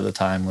people did at the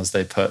time was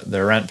they put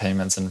their rent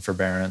payments in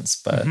forbearance,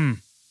 but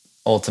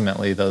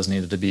ultimately those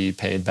needed to be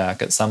paid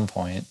back at some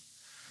point.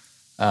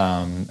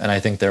 And I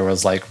think there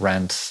was like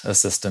rent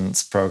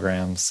assistance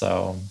programs.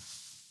 So,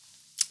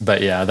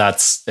 but yeah,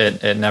 that's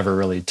it. It never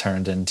really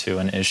turned into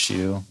an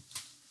issue.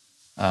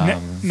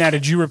 Now,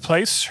 did you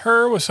replace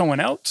her with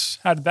someone else?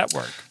 How did that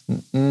work?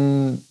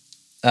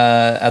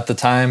 At the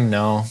time,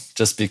 no,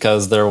 just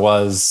because there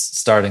was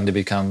starting to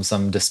become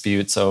some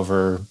disputes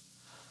over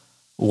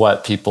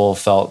what people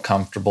felt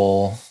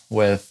comfortable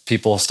with.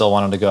 People still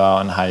wanted to go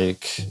out and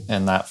hike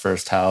in that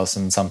first house,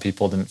 and some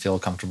people didn't feel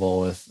comfortable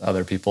with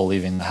other people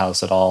leaving the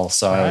house at all.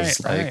 So I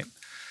was like,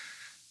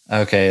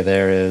 okay,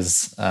 there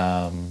is,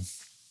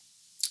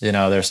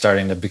 there's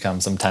starting to become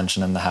some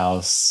tension in the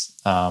house.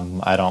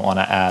 I don't want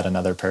to add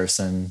another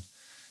person.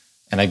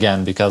 And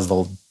again, because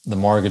the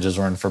mortgages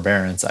were in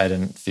forbearance, I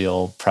didn't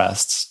feel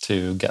pressed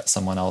to get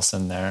someone else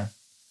in there.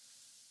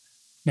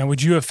 Now,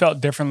 would you have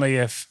felt differently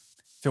if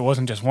it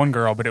wasn't just one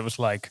girl, but it was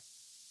like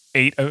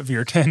 8 of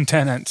your 10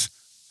 tenants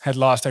had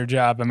lost their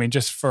job? I mean,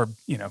 just for,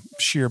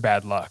 sheer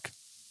bad luck.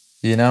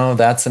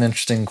 That's an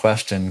interesting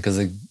question because,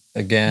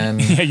 again...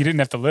 Yeah, you didn't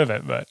have to live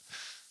it, but...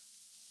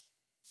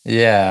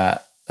 Yeah,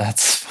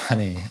 that's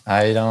funny.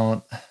 By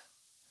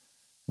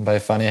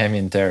funny, I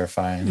mean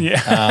terrifying.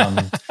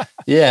 Yeah.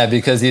 Yeah,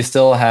 because you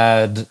still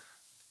had...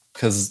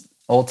 Because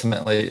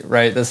ultimately,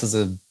 right, this is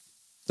a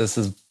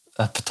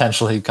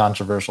potentially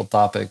controversial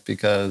topic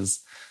because...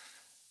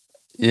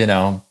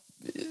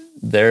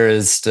 there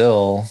is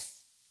still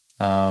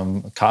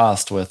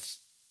cost with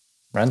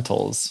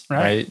rentals,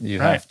 right? You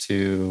have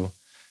to,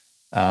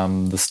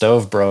 the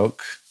stove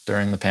broke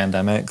during the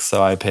pandemic,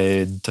 so I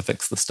paid to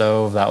fix the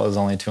stove. That was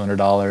only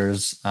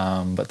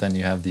 $200. But then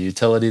you have the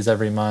utilities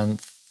every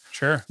month.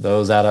 Sure.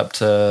 Those add up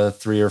to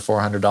 $300 or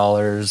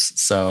 $400.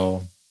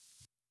 So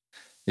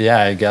yeah,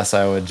 I guess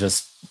I would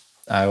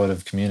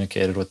have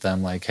communicated with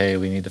them like, hey,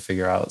 we need to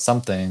figure out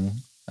something.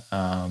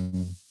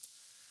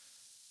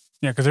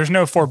 Yeah, because there's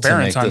no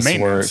forbearance on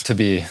maintenance.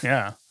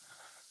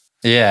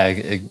 Yeah,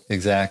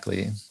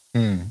 exactly.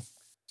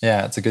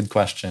 Yeah, it's a good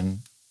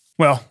question.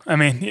 Well, I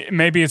mean,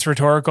 maybe it's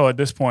rhetorical at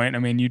this point. I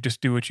mean, you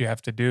just do what you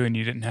have to do, and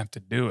you didn't have to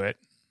do it.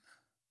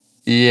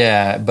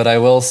 Yeah, but I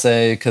will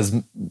say, because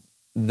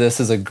this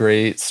is a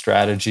great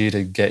strategy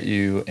to get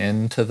you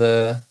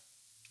into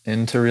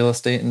real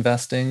estate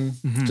investing.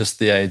 Mm-hmm. Just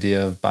the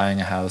idea of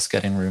buying a house,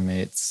 getting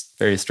roommates,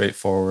 very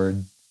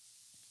straightforward.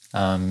 It's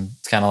kind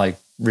of like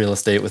real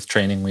estate with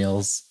training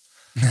wheels.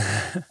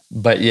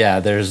 But yeah,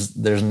 there's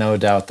no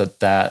doubt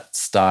that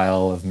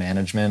style of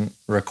management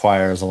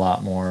requires a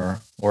lot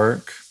more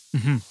work.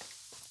 Mm-hmm.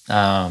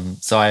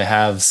 So I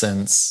have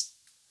since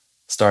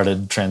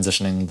started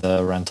transitioning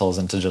the rentals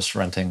into just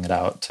renting it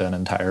out to an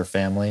entire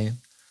family.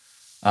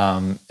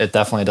 It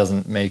definitely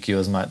doesn't make you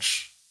as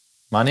much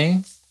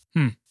money.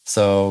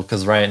 So,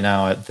 because right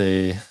now at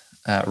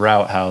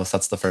Route House,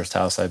 that's the first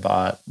house I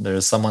bought,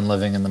 there's someone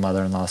living in the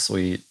mother-in-law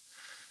suite.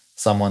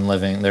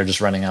 They're just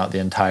renting out the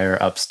entire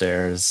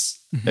upstairs.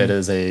 Mm-hmm. It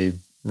is a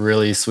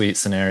really sweet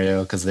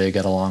scenario because they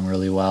get along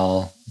really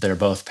well. They're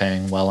both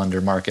paying well under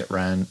market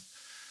rent.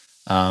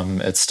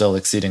 It's still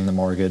exceeding the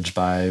mortgage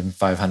by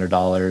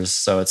 $500.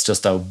 So it's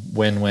just a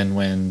win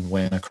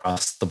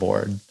across the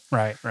board.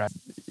 Right.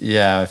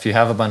 Yeah. If you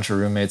have a bunch of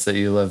roommates that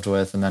you lived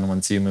with, and then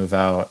once you move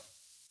out,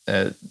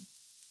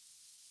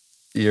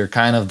 you're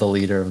kind of the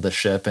leader of the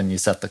ship and you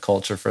set the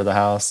culture for the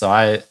house.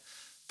 So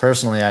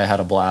Personally, I had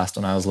a blast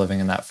when I was living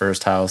in that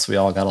first house. We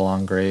all got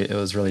along great. It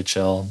was really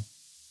chill.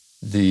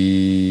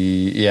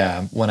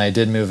 When I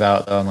did move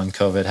out, though, and when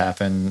COVID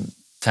happened,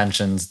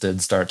 tensions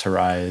did start to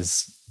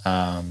rise.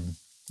 I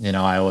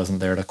wasn't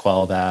there to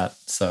quell that.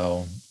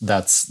 So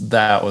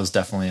that was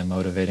definitely a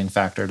motivating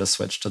factor to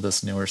switch to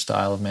this newer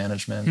style of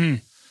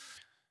management.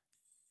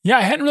 Yeah,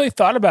 I hadn't really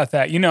thought about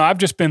that. I've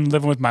just been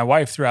living with my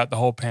wife throughout the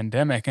whole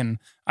pandemic, and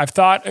I've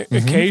thought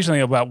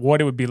occasionally about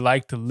what it would be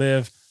like to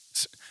live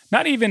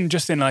not even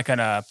just in like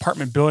an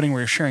apartment building where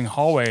you're sharing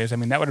hallways. I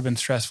mean, that would have been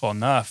stressful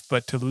enough,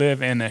 but to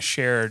live in a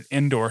shared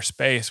indoor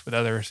space with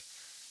others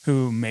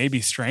who may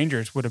be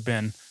strangers would have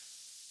been,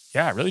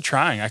 really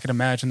trying. I could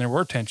imagine there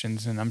were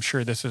tensions, and I'm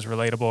sure this is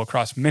relatable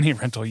across many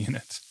rental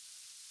units.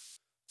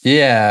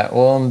 Yeah,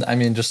 well, I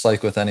mean, just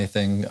like with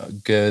anything,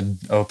 good,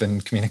 open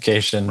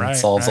communication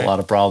solves a lot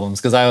of problems.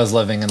 Because I was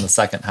living in the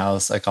second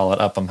house. I call it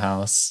Upham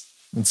House.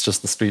 It's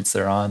just the streets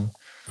they're on.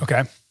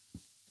 Okay.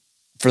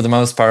 For the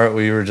most part,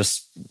 we were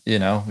just, we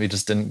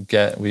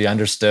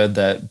understood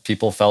that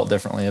people felt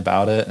differently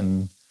about it.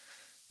 And,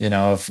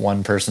 if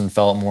one person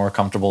felt more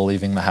comfortable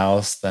leaving the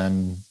house,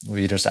 then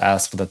we just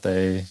asked that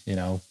they,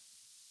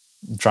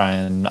 try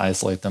and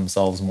isolate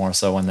themselves more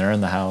so when they're in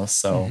the house.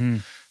 So,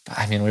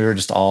 I mean, we were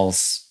just all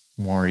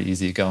more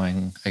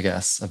easygoing, I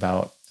guess,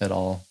 about it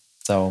all.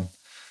 So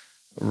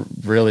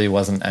really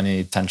wasn't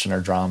any tension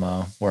or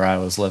drama where I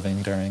was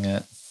living during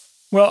it.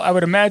 Well, I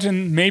would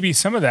imagine maybe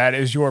some of that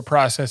is your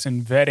process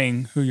in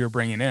vetting who you're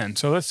bringing in.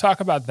 So let's talk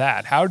about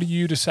that. How do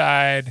you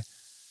decide,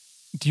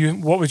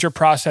 what was your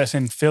process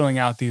in filling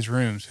out these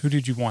rooms? Who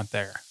did you want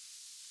there?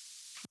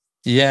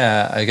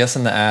 Yeah, I guess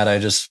in the ad, I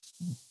just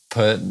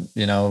put,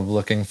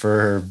 looking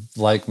for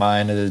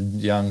like-minded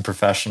young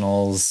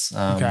professionals.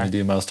 We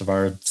do most of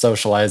our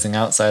socializing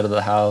outside of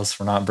the house.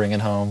 We're not bringing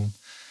home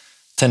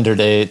Tinder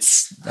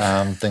dates,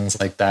 things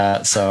like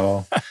that.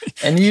 So,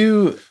 and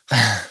you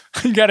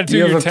got to do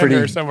your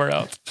Tinder somewhere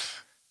else.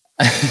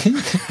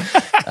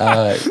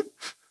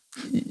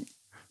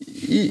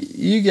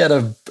 you get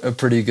a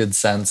pretty good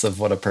sense of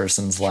what a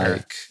person's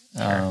like.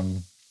 Sure.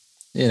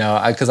 You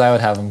know, because I would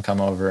have them come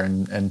over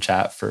and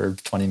chat for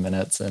 20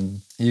 minutes,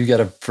 and you get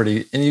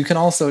and you can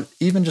also,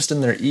 even just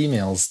in their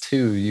emails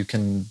too, you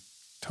can,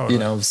 Totally. you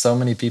know, so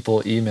many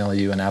people email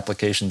you an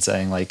application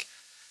saying like,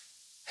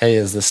 hey,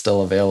 is this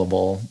still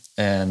available?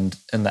 And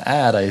in the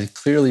ad, I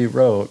clearly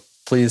wrote,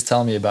 please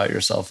tell me about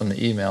yourself in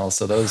the email.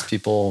 So those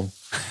people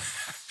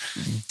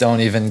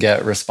don't even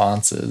get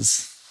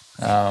responses.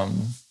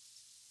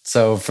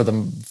 So for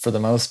the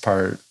most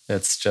part,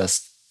 it's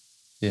just,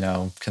 you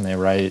know, can they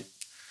write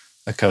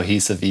a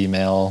cohesive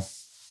email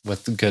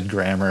with good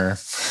grammar?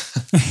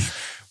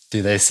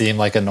 Do they seem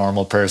like a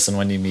normal person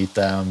when you meet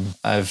them?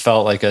 I've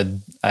felt like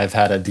I've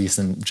had a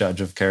decent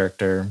judge of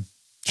character.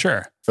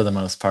 Sure. For the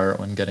most part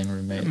when getting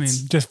roommates. I mean,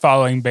 just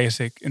following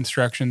basic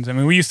instructions. I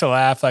mean, we used to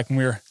laugh like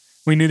when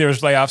we knew there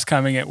was layoffs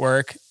coming at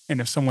work, and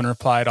if someone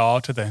replied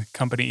all to the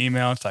company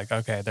email, it's like,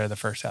 okay, they're the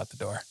first out the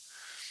door.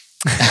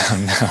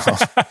 No.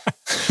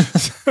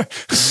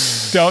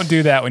 Don't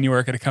do that when you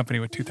work at a company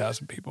with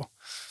 2,000 people.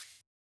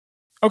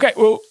 Okay,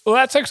 well,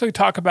 let's actually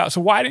talk about,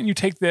 so why didn't you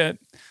take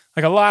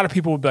like a lot of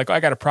people would be like, oh,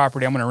 I got a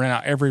property, I'm going to rent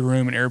out every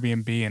room in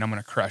Airbnb and I'm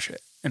going to crush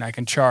it. And I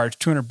can charge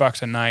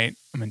 $200 a night.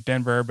 I'm in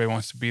Denver, everybody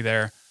wants to be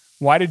there.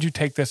 Why did you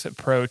take this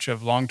approach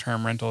of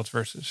long-term rentals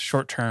versus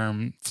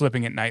short-term,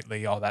 flipping it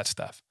nightly, all that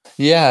stuff?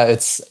 Yeah,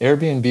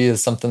 Airbnb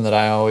is something that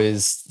I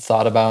always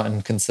thought about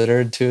and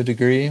considered to a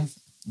degree.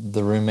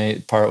 The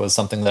roommate part was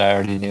something that I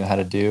already knew how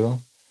to do,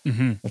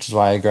 which is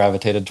why I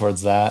gravitated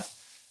towards that.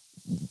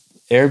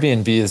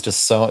 Airbnb is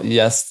just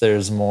yes,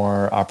 there's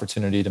more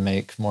opportunity to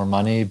make more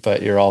money,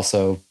 but you're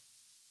also,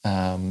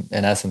 in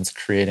essence,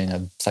 creating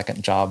a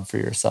second job for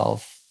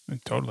yourself.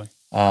 Totally.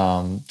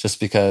 Just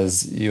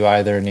because you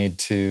either need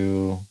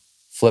to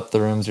flip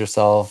the rooms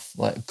yourself,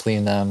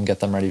 clean them,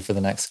 get them ready for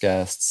the next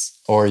guests,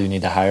 or you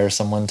need to hire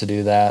someone to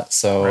do that.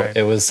 So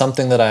It was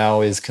something that I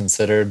always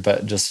considered,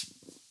 but just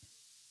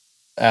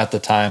at the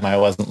time I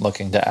wasn't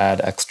looking to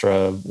add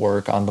extra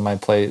work onto my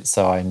plate.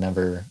 So I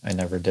never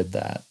did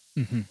that.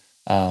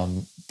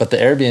 But the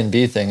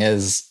Airbnb thing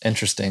is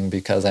interesting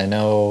because I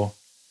know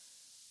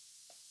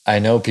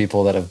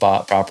people that have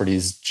bought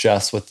properties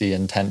just with the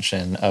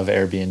intention of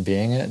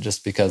Airbnb-ing it,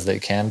 just because they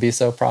can be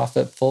so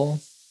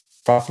profitable.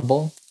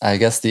 I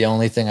guess the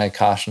only thing I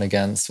caution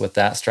against with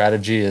that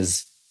strategy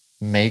is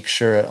make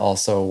sure it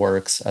also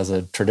works as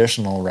a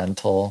traditional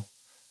rental,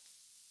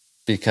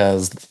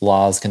 because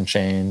laws can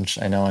change.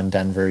 I know in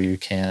Denver you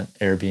can't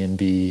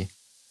Airbnb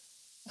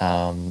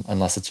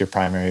unless it's your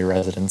primary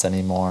residence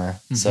anymore.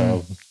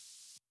 So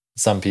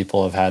some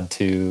people have had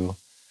to,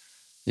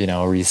 you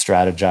know,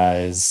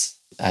 re-strategize.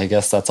 I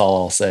guess that's all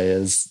I'll say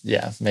is,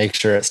 make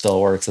sure it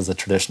still works as a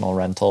traditional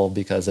rental,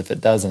 because if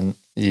it doesn't,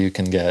 you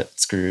can get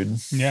screwed.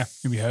 Yeah,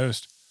 you'll be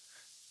hosed.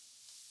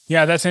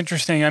 Yeah, that's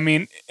interesting. I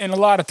mean, and a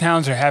lot of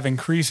towns have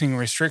increasing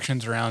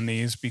restrictions around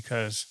these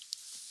because,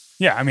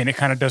 I mean, it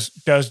kind of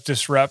does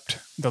disrupt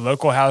the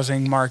local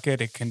housing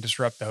market. It can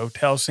disrupt the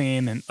hotel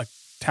scene. And like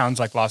towns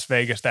like Las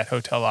Vegas, that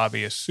hotel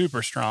lobby is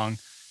super strong,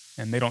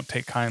 and they don't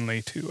take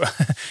kindly to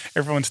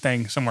everyone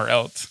staying somewhere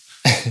else.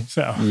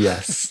 So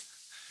Yes.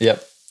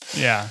 Yep.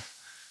 Yeah.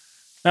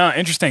 Oh,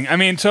 interesting. I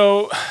mean,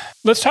 so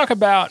let's talk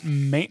about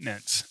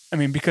maintenance. I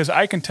mean, because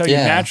I can tell you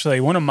naturally,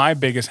 one of my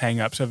biggest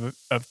hangups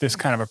of this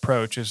kind of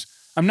approach is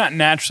I'm not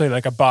naturally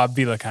like a Bob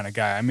Vila kind of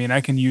guy. I mean,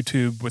 I can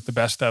YouTube with the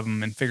best of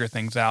them and figure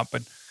things out,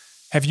 but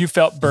have you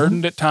felt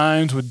burdened at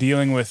times with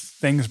dealing with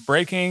things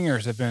breaking, or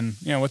has it been,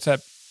 what's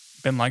that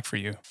been like for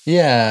you?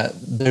 Yeah,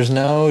 there's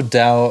no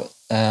doubt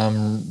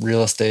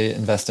real estate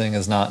investing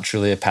is not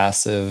truly a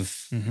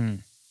passive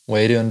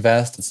way to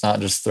invest. It's not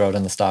just throw it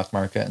in the stock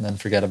market and then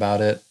forget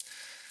about it.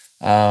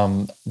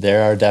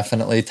 There are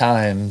definitely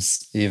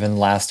times, even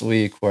last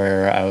week,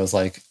 where I was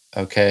like,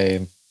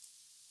 okay,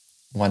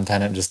 one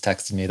tenant just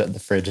texted me that the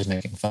fridge is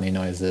making funny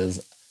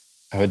noises.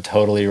 I would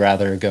totally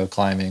rather go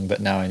climbing,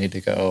 but now I need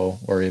to go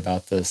worry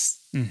about this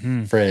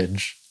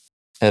fridge.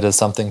 It is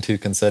something to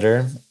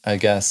consider. I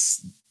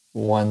guess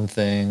one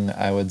thing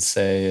I would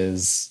say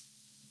is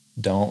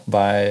don't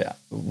buy,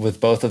 with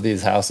both of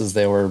these houses,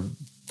 they were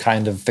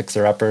kind of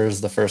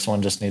fixer-uppers. The first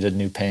one just needed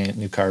new paint,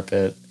 new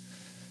carpet,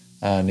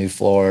 new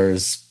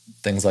floors,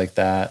 things like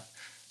that.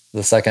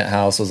 The second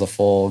house was a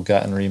full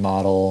gut and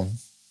remodel.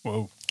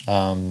 Whoa.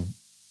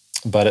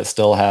 But it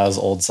still has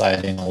old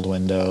siding, old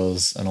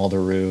windows, an older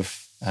roof.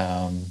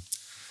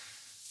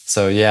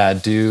 So yeah,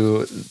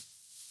 do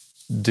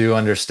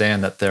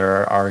understand that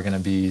there are going to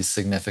be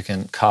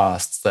significant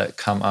costs that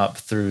come up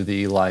through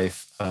the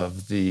life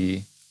of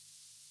the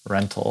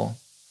rental.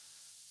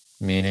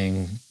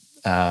 Meaning,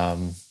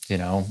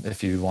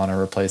 if you want to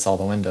replace all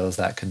the windows,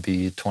 that could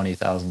be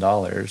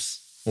 $20,000,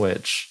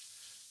 which,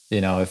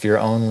 if you're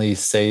only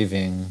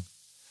saving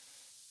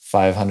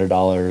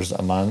 $500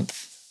 a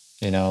month,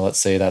 let's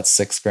say that's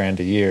 $6,000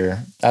 a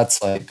year,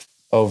 that's like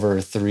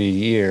over 3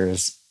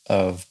 years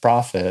of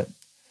profit.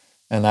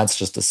 And that's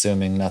just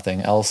assuming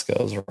nothing else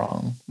goes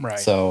wrong. Right.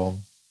 So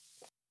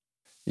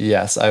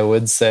yes, I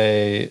would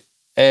say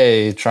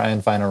try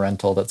and find a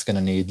rental that's going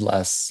to need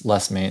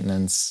less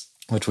maintenance,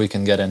 which we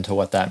can get into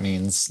what that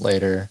means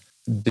later.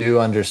 Do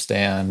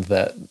understand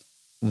that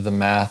the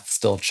math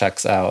still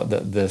checks out,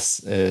 that this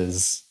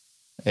is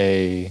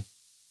a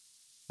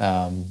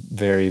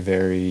very,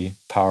 very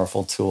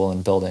powerful tool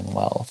in building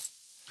wealth.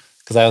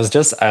 Because I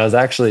was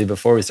actually,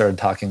 before we started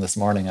talking this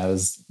morning, I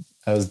was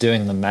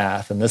doing the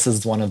math, and this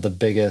is one of the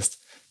biggest,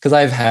 because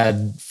I've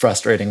had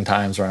frustrating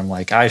times where I'm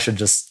like, I should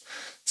just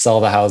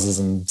sell the houses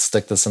and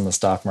stick this in the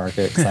stock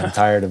market because I'm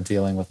tired of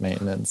dealing with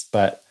maintenance.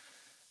 But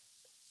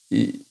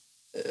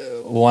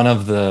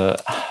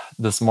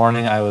this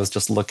morning I was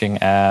just looking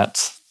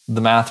at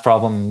the math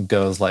problem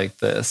goes like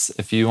this.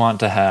 If you want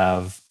to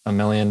have $1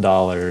 million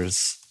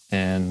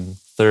in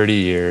 30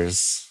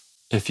 years,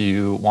 if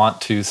you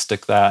want to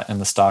stick that in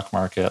the stock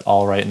market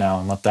all right now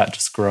and let that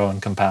just grow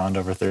and compound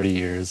over 30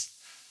 years,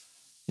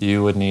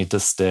 you would need to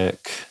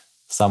stick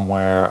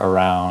somewhere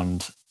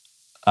around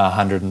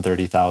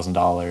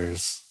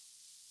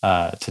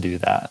 $130,000 to do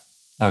that.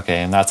 Okay,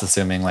 and that's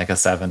assuming like a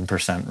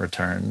 7%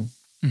 return.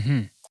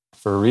 Mm-hmm.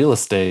 For real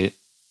estate,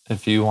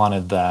 if you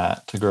wanted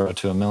that to grow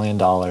to $1 million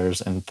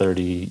in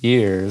 30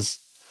 years,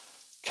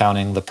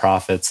 counting the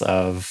profits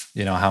of,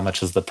 how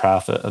much is the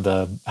profit of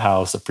the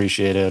house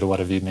appreciated, what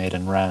have you made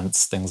in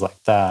rents, things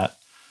like that,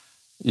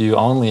 you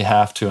only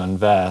have to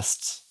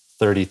invest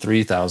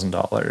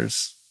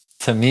 $33,000.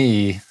 To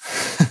me,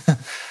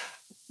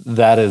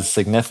 that is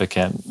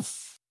significant.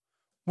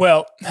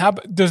 Well,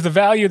 does the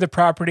value of the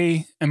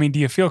property, do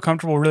you feel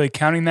comfortable really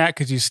counting that?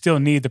 Because you still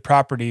need the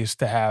properties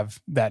to have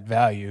that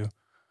value.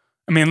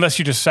 Unless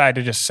you decide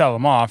to just sell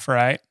them off,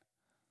 right?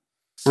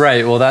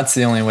 Right. Well, that's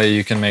the only way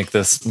you can make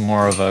this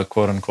more of a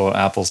quote unquote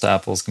apples to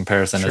apples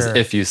comparison, is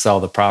if you sell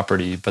the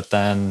property. But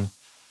then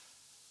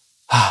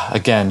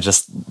again,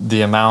 just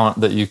the amount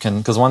that you can,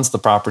 because once the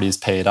property is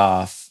paid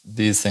off,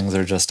 these things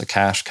are just a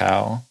cash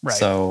cow. Right.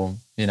 So,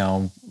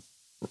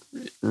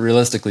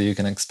 realistically, you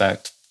can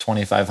expect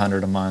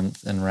 $2,500 a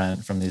month in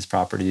rent from these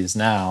properties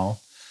now.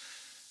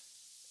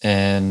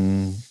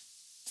 In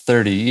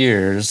 30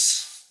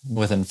 years,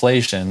 with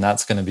inflation,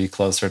 that's going to be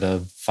closer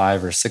to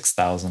 $5,000 or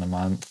 $6,000 a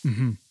month.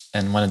 Mm-hmm.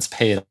 And when it's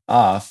paid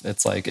off,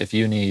 it's like, if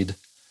you need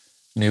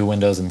new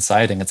windows and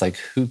siding, it's like,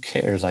 who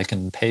cares? I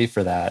can pay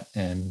for that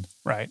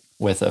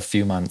with a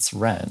few months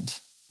rent.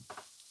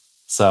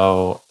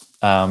 So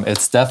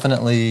it's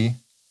definitely,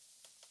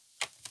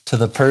 to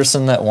the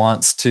person that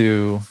wants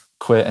to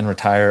quit and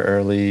retire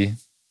early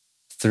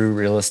through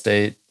real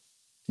estate,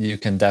 you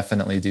can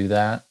definitely do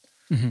that.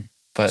 Mm-hmm.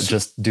 But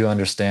just do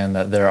understand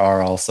that there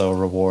are also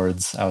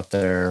rewards out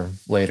there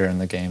later in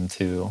the game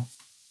too.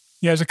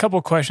 Yeah, there's a couple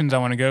of questions I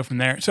want to go from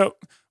there. So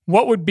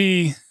what would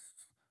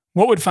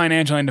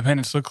financial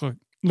independence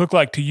look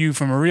like to you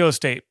from a real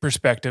estate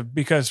perspective?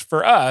 Because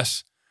for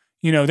us,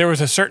 there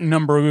was a certain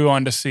number we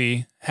wanted to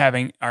see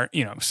having our,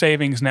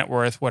 savings, net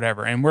worth,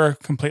 whatever. And we're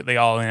completely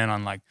all in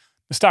on like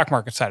the stock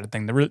market side of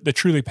thing, the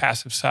truly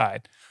passive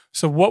side.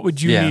 So what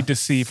would you need to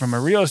see from a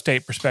real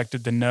estate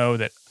perspective to know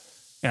that,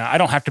 I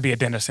don't have to be a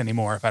dentist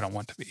anymore if I don't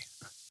want to be?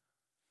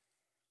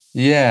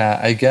 Yeah,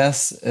 I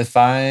guess as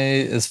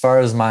far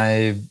as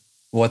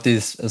what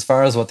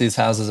these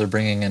houses are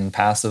bringing in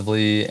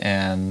passively,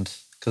 and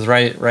because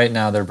right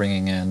now they're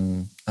bringing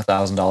in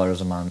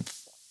 $1,000 a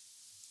month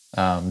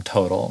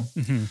total.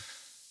 Mm-hmm.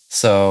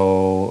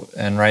 So,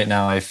 and right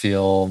now I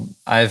feel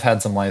I've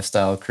had some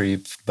lifestyle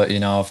creep, but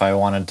if I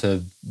wanted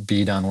to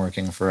be done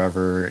working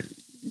forever,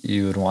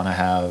 you would want to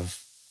have,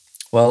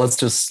 well, let's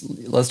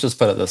just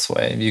put it this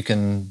way. You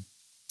can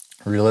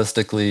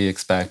realistically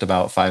expect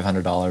about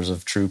 $500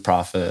 of true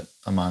profit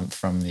a month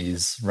from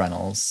these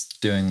rentals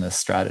doing this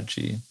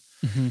strategy.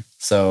 Mm-hmm.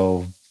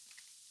 So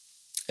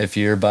if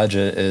your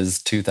budget is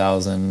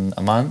 $2,000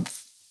 a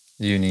month,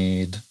 you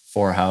need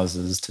 4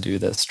 houses to do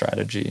this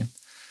strategy.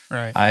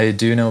 Right. I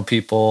do know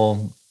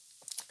people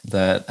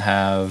that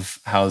have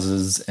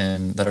houses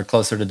that are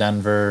closer to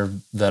Denver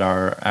that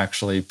are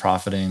actually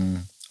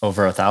profiting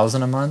over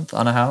 $1,000 a month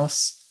on a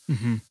house.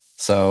 Mm-hmm.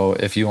 So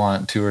if you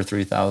want $2,000 or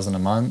 $3,000 a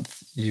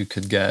month, you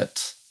could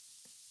get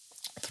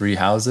 3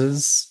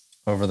 houses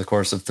over the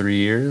course of 3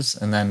 years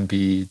and then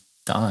be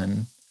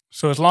done.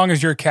 So as long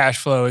as your cash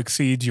flow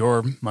exceeds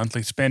your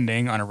monthly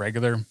spending on a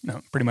regular,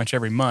 pretty much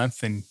every month,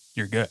 then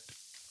you're good.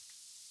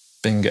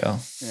 Bingo.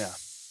 Yeah.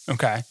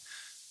 Okay.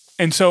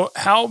 And so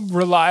how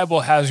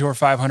reliable has your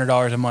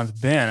 $500 a month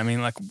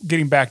been? Like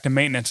getting back to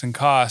maintenance and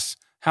costs,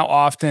 how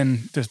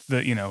often does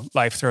the,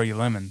 life throw you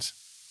lemons?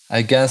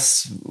 I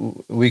guess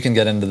we can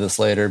get into this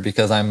later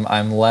because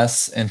I'm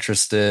less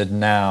interested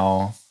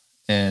now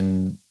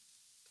in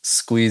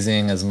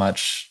squeezing as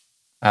much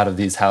out of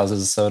these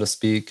houses, so to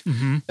speak.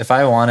 Mm-hmm. If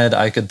I wanted,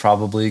 I could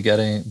probably be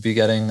getting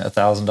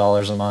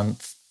 $1,000 a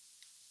month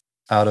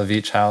out of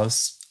each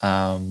house.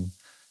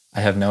 I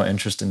have no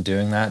interest in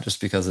doing that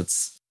just because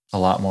it's a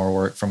lot more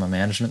work from a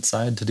management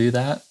side to do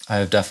that.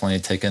 I've definitely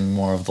taken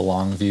more of the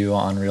long view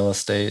on real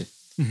estate,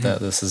 mm-hmm. that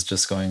this is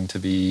just going to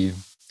be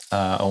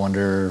a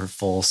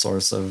wonderful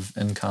source of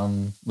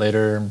income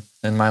later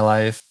in my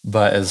life.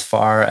 But as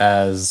far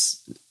as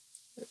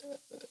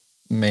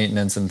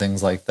maintenance and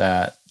things like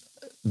that,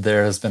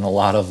 there has been a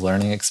lot of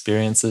learning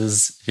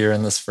experiences here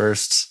in this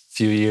first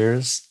few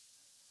years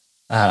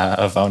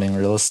of owning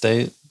real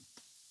estate.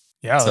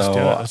 Yeah, let's do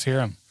it. Let's hear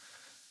them.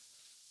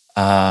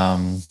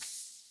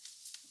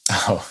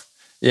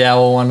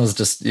 Well, one was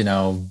just,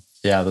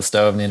 the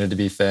stove needed to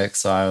be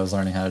fixed. So I was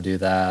learning how to do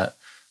that.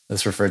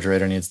 This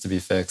refrigerator needs to be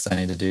fixed. I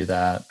need to do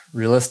that.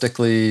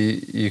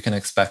 Realistically, you can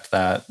expect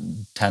that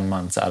 10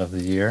 months out of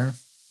the year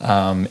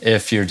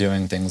if you're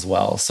doing things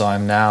well. So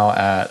I'm now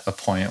at a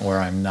point where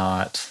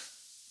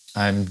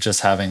I'm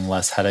just having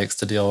less headaches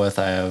to deal with.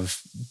 I have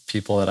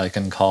people that I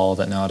can call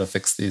that know how to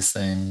fix these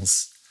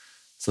things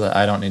so that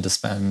I don't need to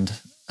spend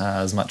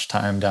as much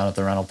time down at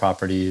the rental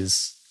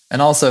properties. And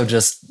also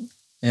just,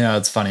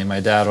 it's funny.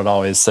 My dad would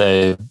always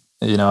say,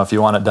 if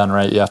you want it done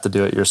right, you have to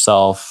do it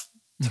yourself.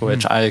 To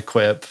which I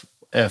quip,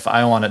 if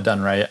I want it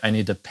done right, I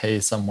need to pay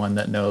someone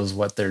that knows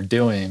what they're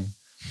doing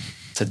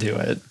to do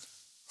it.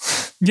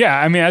 Yeah,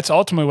 I mean, that's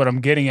ultimately what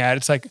I'm getting at.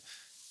 It's like,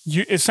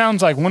 it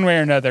sounds like one way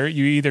or another,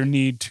 you either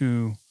need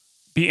to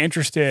be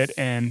interested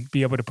and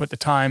be able to put the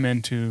time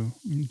into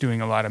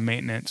doing a lot of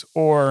maintenance,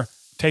 or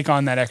take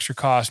on that extra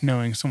cost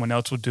knowing someone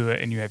else will do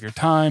it and you have your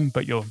time,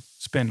 but you'll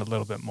spend a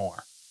little bit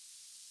more.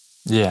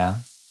 Yeah,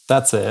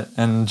 that's it.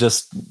 And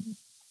just,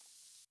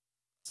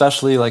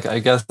 especially I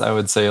guess I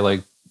would say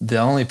the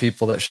only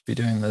people that should be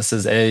doing this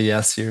is I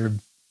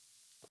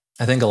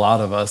think a lot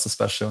of us,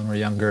 especially when we're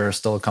younger, are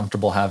still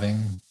comfortable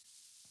having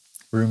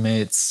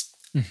roommates.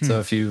 Mm-hmm. So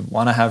if you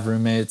want to have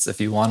roommates,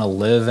 if you want to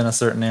live in a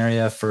certain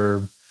area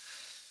for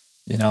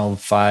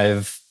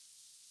 5,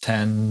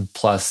 10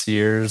 plus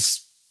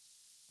years,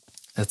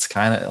 it's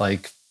kind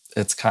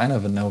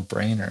of a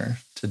no-brainer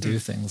to do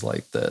things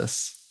like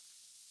this.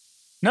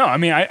 No, I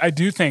mean, I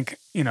do think,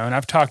 and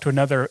I've talked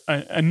to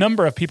a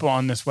number of people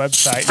on this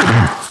website.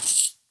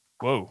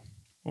 Whoa,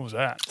 what was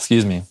that?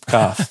 Excuse me,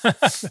 cough.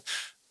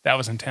 That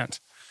was intense.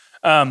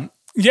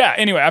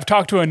 Anyway, I've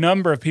talked to a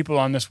number of people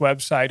on this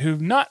website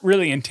who've not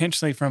really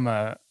intentionally from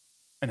an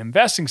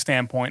investing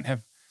standpoint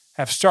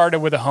have started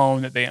with a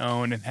home that they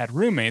own and had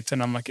roommates.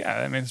 And I'm like,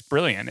 yeah, I mean, it's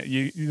brilliant.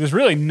 There's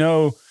really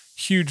no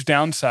huge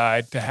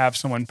downside to have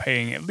someone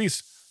paying at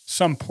least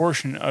some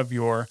portion of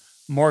your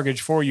mortgage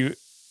for you,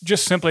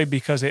 just simply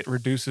because it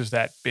reduces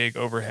that big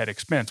overhead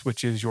expense,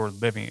 which is your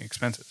living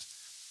expenses.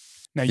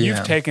 Now,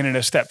 you've taken it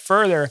a step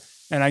further,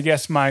 and I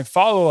guess my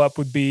follow-up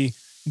would be,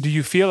 do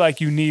you feel like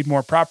you need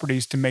more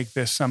properties to make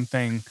this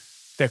something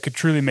that could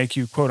truly make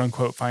you,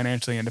 quote-unquote,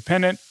 financially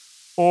independent?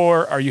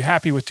 Or are you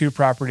happy with 2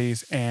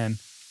 properties and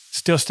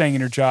still staying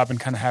in your job and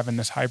kind of having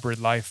this hybrid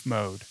life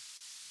mode?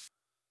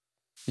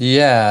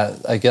 Yeah,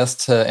 I guess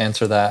to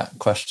answer that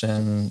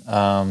question,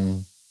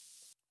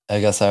 I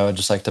guess I would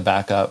just like to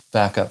back up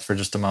for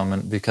just a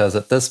moment, because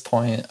at this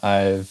point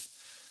during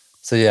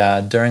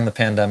the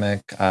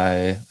pandemic,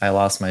 I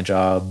lost my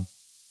job.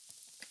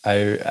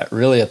 I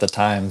really, at the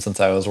time, since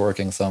I was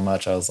working so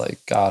much, I was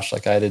like, gosh,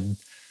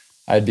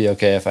 I'd be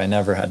okay if I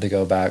never had to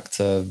go back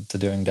to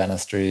doing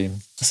dentistry.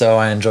 So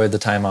I enjoyed the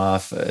time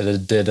off.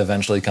 It did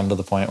eventually come to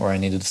the point where I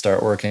needed to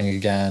start working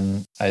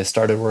again. I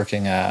started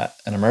working at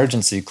an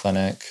emergency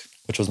clinic,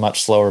 which was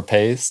much slower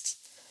paced.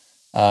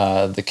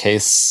 The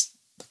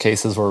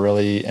cases were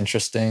really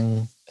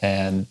interesting.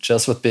 And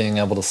just with being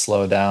able to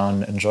slow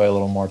down, enjoy a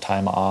little more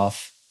time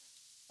off,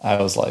 I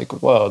was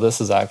like, whoa,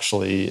 this is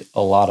actually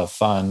a lot of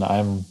fun.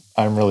 I'm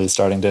really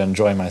starting to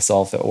enjoy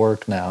myself at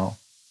work now.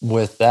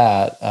 With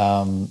that,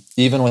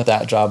 even with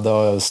that job,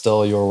 though, it was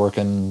still, you were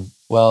working,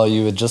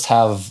 you would just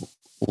have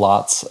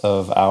lots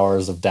of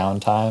hours of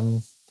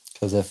downtime,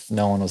 because if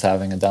no one was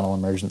having a dental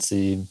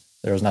emergency,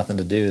 there was nothing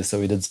to do. So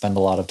we did spend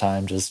a lot of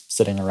time just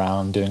sitting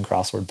around doing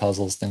crossword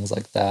puzzles, things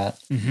like that.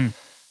 Mm-hmm.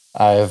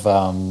 I've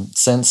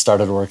since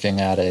started working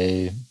at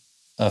a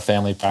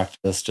family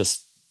practice,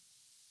 just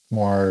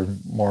more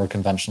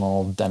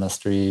conventional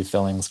dentistry,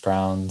 fillings,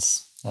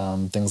 crowns,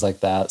 things like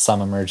that,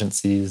 some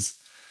emergencies.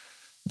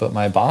 But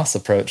my boss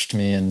approached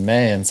me in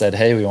May and said,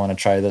 hey, we want to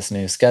try this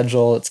new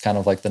schedule. It's kind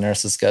of like the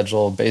nurse's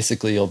schedule.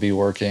 Basically, you'll be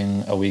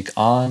working a week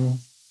on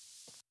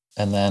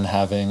and then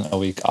having a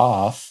week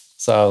off.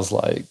 So I was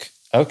like,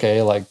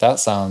 okay, that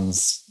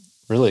sounds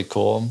really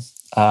cool.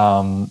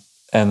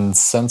 And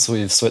since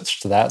we've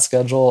switched to that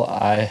schedule,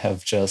 I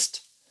have just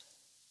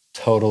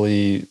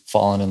totally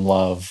fallen in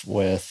love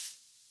with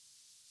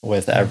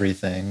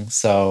everything.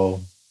 So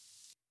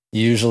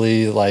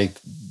usually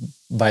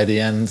by the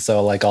end,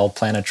 I'll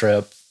plan a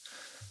trip,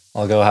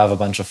 I'll go have a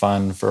bunch of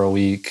fun for a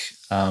week.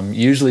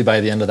 Usually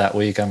by the end of that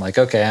week, I'm like,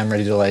 okay, I'm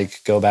ready to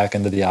go back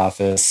into the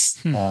office,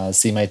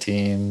 see my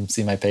team,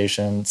 see my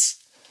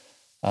patients,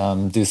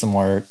 do some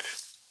work.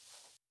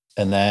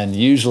 And then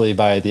usually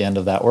by the end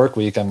of that work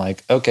week, I'm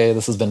like, okay,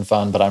 this has been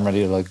fun, but I'm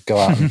ready to go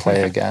out and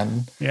play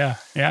again.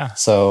 Yeah.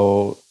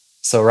 So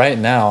right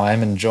now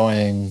I'm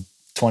enjoying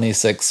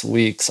 26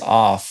 weeks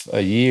off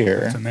a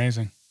year. That's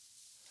amazing.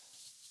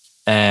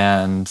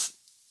 And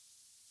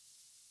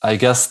I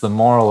guess the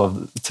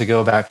moral to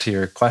go back to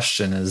your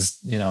question is,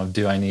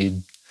 do I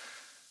need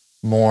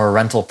more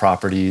rental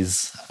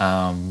properties?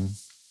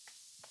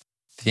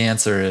 The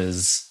answer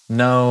is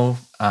no.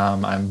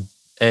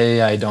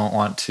 I don't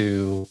want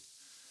to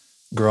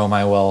grow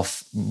my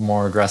wealth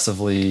more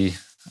aggressively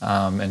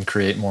and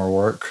create more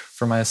work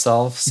for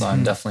myself. So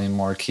I'm definitely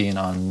more keen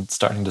on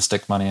starting to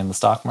stick money in the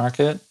stock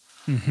market.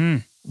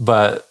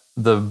 But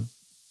the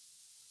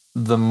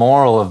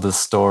moral of the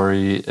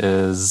story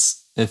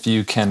is if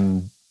you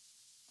can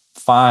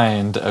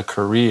find a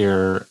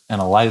career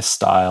and a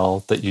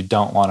lifestyle that you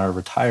don't want to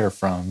retire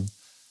from,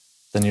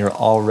 then you're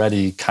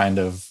already kind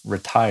of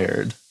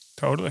retired.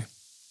 Totally.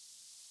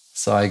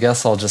 So I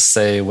guess I'll just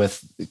say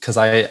because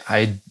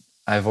I've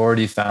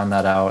already found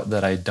that out,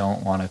 that I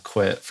don't want to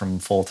quit from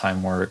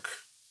full-time work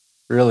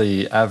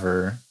really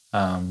ever.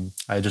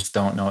 I just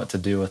don't know what to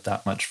do with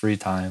that much free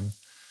time,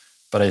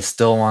 but I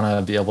still want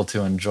to be able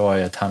to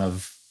enjoy a ton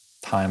of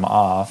time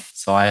off.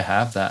 So I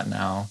have that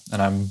now,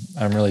 and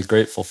I'm really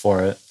grateful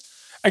for it.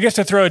 I guess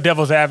to throw a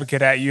devil's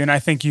advocate at you, and I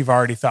think you've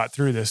already thought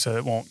through this, so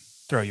it won't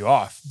throw you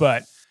off.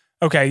 But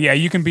okay, yeah,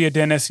 you can be a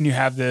dentist and you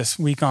have this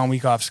week on,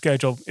 week off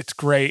schedule. It's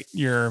great.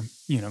 You're,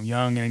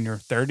 young and in your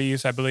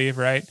 30s, I believe,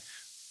 right?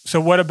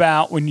 So what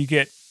about when you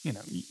get,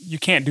 you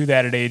can't do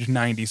that at age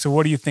 90. So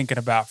what are you thinking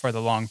about for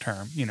the long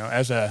term?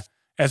 As a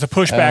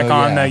pushback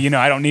on the,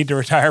 I don't need to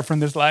retire from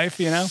this life,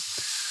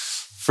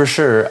 For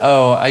sure.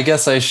 Oh, I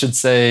guess I should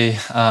say,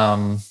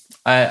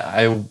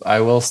 I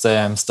will say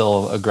I'm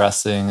still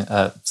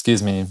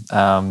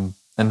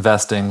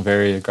investing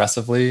very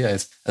aggressively.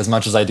 As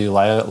much as I do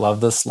love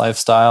this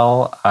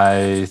lifestyle,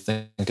 I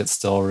think it's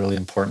still really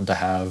important to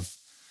have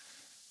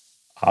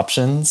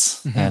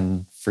options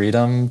and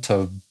freedom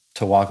to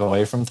walk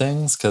away from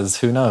things,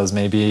 because who knows,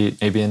 maybe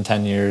in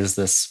 10 years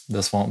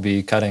this won't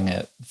be cutting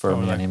it for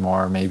me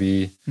anymore.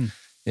 Maybe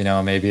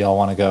maybe I'll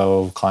want to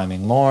go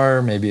climbing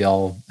more. Maybe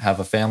I'll have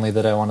a family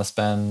that I want to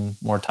spend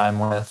more time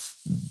with.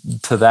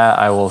 To that,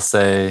 I will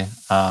say,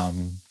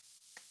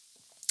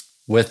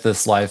 with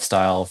this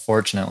lifestyle,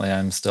 fortunately,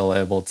 I'm still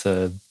able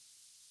to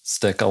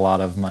stick a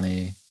lot of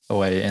money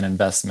away in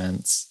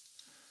investments.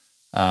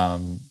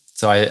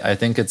 So I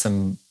think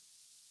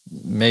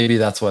maybe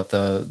that's what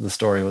the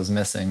story was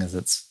missing, is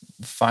it's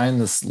find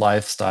this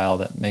lifestyle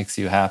that makes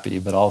you happy,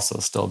 but also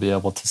still be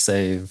able to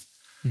save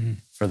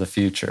for the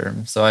future.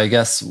 So I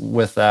guess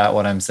with that,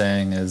 what I'm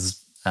saying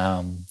is,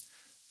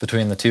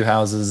 between the two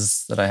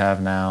houses that I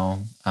have now,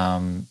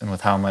 and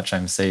with how much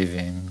I'm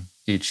saving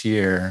each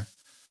year,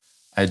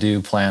 I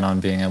do plan on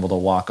being able to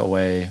walk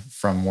away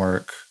from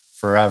work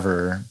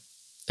forever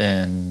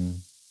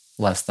in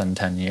less than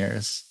 10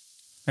 years.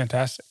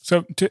 Fantastic.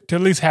 So to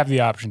at least have the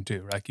option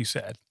to, like you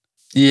said.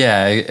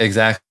 Yeah,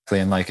 exactly.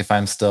 And like, if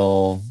I'm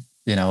still,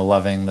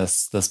 loving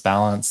this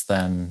balance,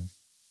 then,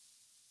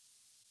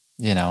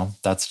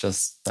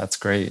 that's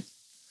great.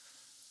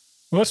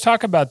 Well, let's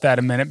talk about that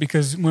a minute,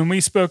 because when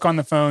we spoke on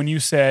the phone, you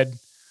said,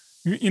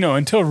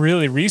 until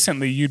really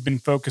recently, you'd been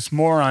focused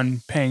more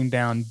on paying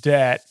down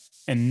debt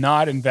and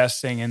not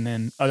investing, and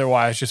then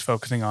otherwise just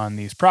focusing on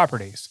these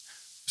properties.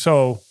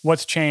 So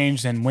what's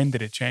changed, and when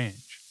did it change?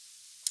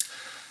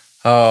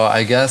 Oh,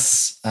 I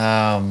guess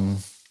I'm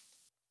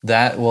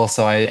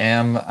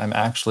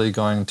actually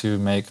going to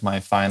make my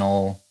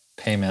final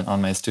payment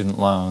on my student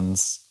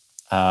loans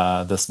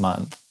this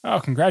month. Oh,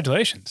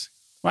 congratulations.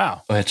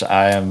 Wow. Which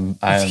I am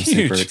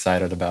super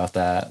excited about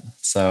that.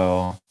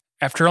 So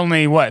after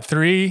only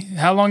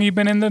how long you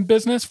been in the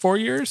business? 4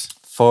 years?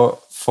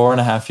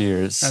 4.5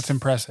 years. That's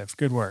impressive.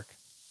 Good work.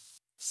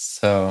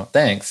 So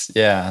thanks.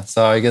 Yeah.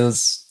 So I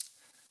guess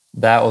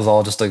that was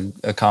all just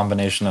a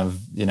combination of,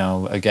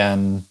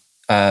 again,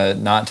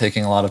 not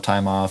taking a lot of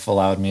time off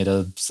allowed me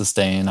to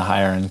sustain a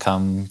higher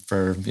income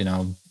for,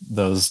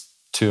 those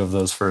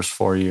those first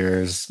 4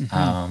 years.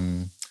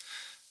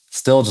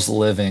 Still just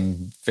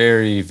living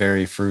very,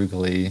 very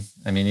frugally.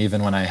 I mean,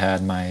 even when I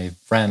had my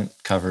rent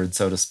covered,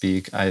 so to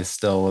speak, I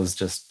still was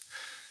just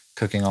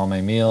cooking all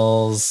my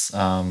meals,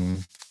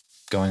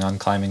 going on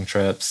climbing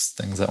trips,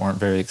 things that weren't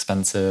very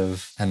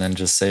expensive, and then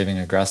just saving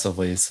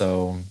aggressively.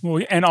 So,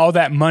 and all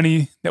that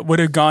money that would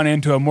have gone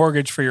into a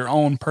mortgage for your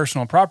own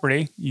personal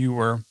property, you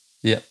were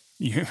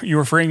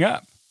freeing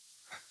up.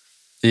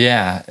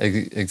 Yeah,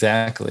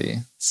 exactly.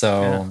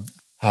 So. Yeah.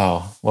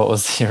 Oh, what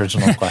was the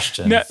original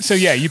question? So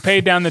you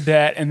paid down the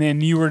debt, and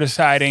then you were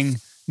deciding,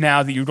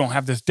 now that you don't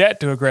have this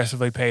debt to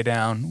aggressively pay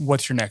down,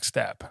 what's your next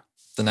step?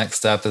 The next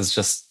step is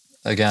just,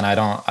 again,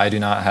 I do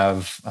not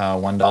have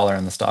 $1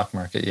 in the stock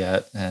market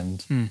yet.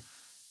 And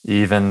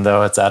even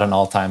though it's at an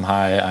all-time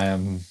high, I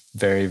am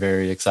very,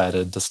 very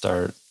excited to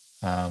start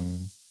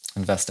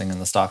investing in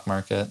the stock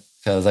market,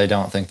 because I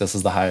don't think this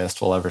is the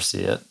highest we'll ever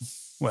see it.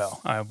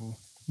 Well,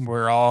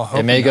 we're all hoping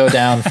it may go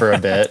down for a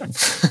bit.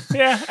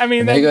 Yeah, I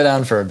mean, it may go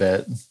down for a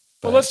bit.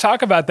 Well, let's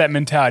talk about that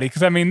mentality,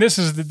 because I mean, this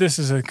is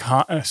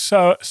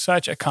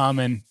such a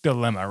common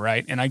dilemma,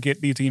 right? And I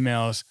get these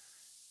emails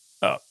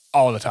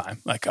all the time.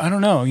 Like, I don't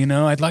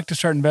know, I'd like to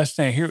start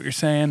investing. I hear what you're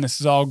saying. This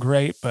is all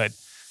great, but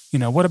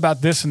what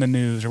about this in the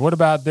news, or what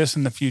about this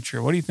in the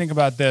future? What do you think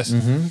about this?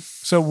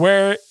 So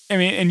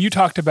and you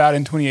talked about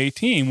in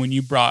 2018 when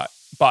you bought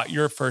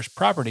your first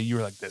property, you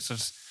were like, this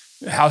is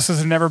houses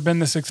have never been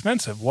this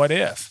expensive. What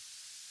if?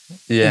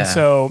 Yeah. And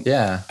so,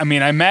 yeah. I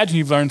mean, I imagine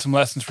you've learned some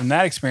lessons from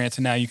that experience,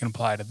 and now you can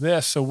apply to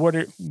this. So,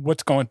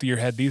 what's going through your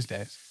head these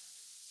days?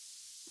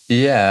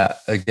 Yeah.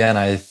 Again,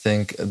 I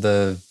think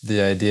the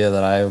idea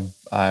that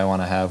I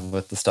want to have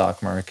with the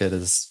stock market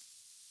is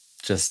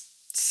just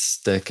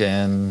stick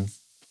in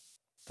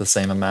the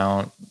same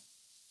amount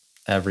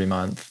every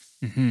month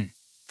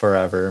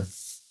forever.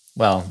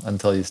 Well,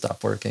 until you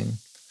stop working.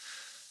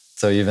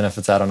 So even if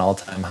it's at an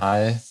all-time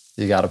high,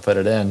 you got to put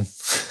it in.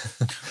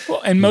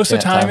 Well, and most of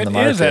the time it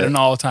is at an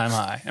all-time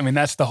high. I mean,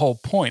 that's the whole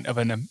point of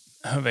an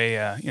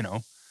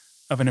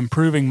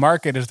improving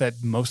market, is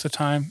that most of the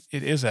time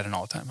it is at an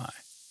all-time high.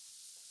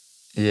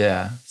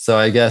 Yeah. So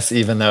I guess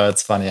even though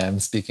it's funny, I'm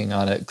speaking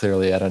on it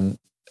clearly at an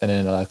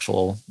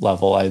intellectual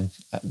level.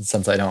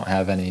 Since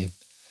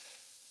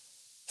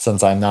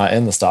I'm not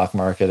in the stock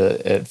market,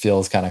 it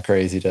feels kind of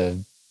crazy to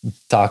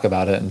talk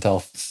about it and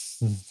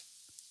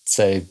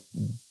say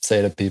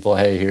to people,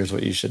 hey, here's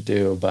what you should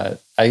do.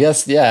 But I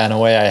guess, yeah, in a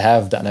way I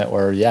have done it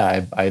where,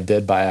 yeah, I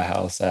did buy a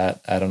house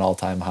at an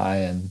all-time high.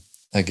 And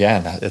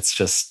again, it's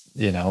just,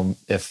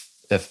 if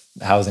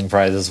housing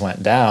prices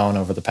went down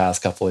over the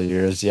past couple of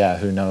years, yeah,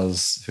 who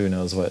knows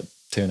what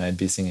tune I'd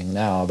be singing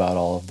now about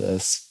all of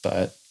this.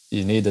 But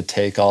you need to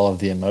take all of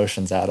the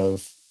emotions out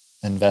of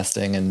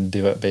investing and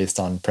do it based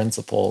on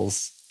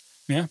principles.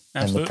 Yeah,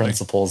 absolutely. And the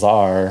principles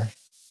are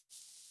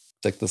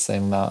stick the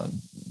same amount,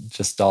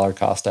 just dollar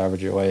cost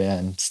average your way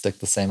in, stick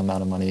the same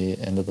amount of money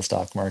into the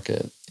stock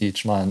market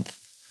each month.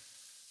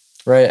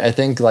 Right. I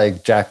think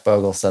like Jack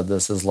Bogle said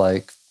this is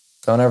like,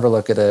 don't ever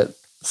look at it,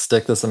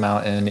 stick this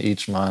amount in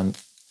each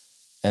month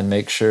and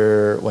make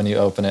sure when you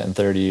open it in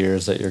 30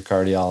 years that your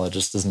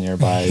cardiologist is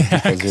nearby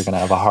because you're going to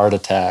have a heart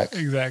attack.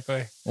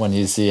 Exactly. When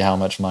you see how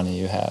much money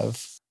you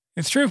have.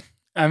 It's true.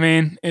 I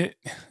mean,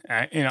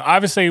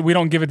 obviously we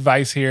don't give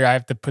advice here. I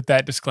have to put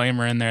that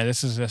disclaimer in there.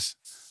 This is just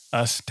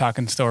us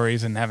talking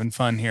stories and having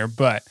fun here,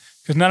 but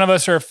because none of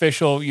us are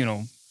official,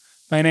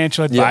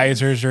 financial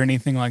advisors or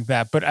anything like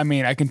that. But I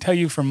mean, I can tell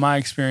you from my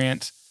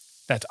experience,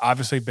 that's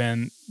obviously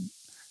been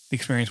the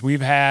experience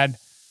we've had.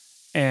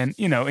 And,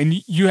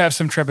 and you have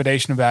some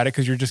trepidation about it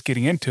because you're just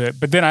getting into it.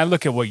 But then I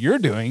look at what you're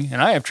doing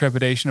and I have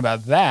trepidation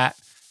about that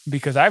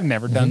because I've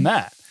never done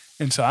that.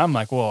 And so I'm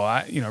like,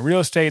 well,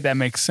 real estate, that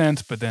makes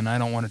sense, but then I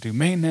don't want to do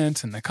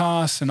maintenance and the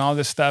costs and all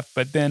this stuff.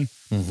 But then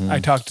I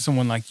talk to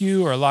someone like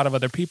you or a lot of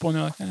other people and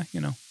they're like,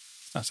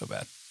 it's not so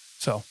bad.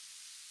 So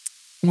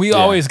we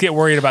always get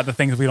worried about the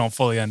things we don't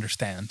fully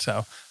understand.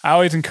 So I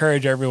always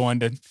encourage everyone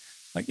to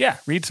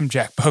read some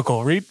Jack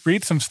Bogle,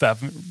 read some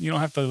stuff. You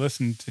don't have to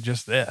listen to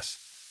just this.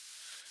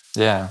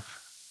 Yeah.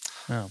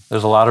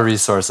 There's a lot of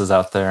resources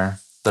out there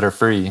that are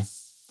free.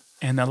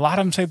 And a lot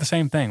of them say the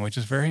same thing, which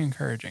is very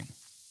encouraging.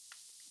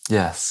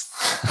 Yes.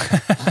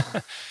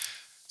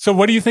 So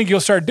what do you think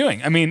you'll start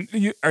doing? I mean,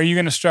 are you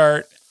going to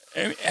start,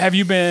 have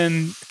you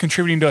been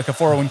contributing to like a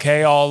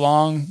 401k all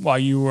along while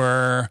you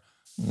were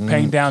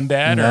paying down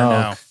debt or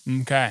no?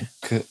 Okay.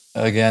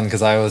 Again,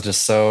 because I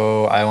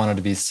wanted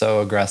to be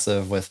so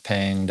aggressive with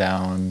paying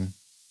down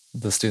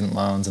the student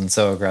loans and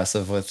so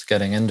aggressive with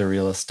getting into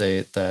real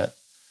estate that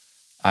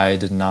I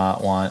did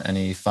not want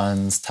any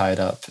funds tied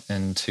up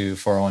into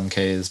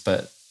 401ks.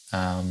 But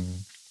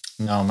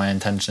no, my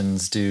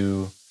intentions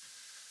do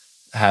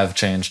have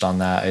changed on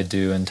that. I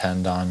do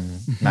intend on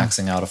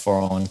maxing out a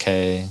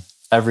 401k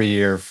every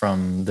year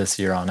from this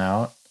year on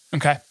out.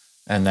 Okay.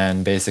 And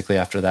then basically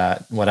after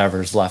that,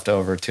 whatever's left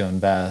over to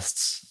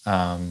invest,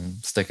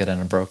 stick it in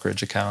a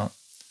brokerage account.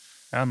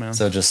 Oh, man.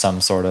 So just some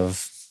sort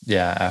of,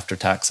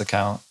 after-tax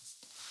account.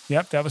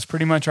 Yep, that was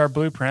pretty much our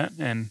blueprint,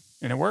 and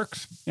it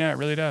works. Yeah, it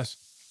really does.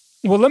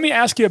 Well, let me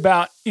ask you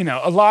about,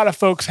 a lot of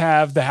folks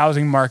have the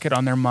housing market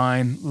on their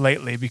mind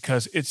lately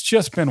because it's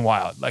just been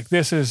wild. Like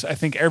this is, I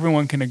think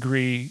everyone can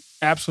agree,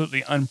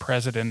 absolutely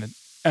unprecedented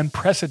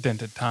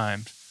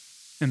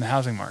times in the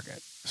housing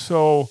market.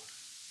 So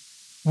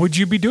would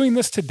you be doing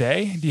this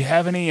today? Do you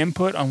have any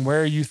input on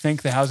where you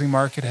think the housing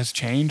market has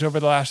changed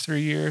over the last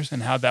 3 years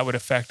and how that would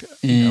affect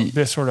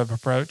this sort of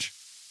approach?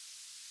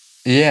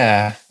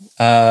 Yeah,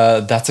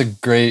 that's a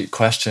great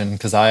question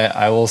because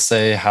I will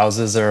say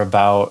houses are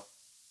about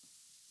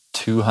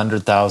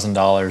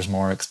 $200,000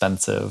 more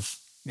expensive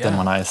than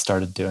when I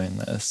started doing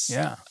this.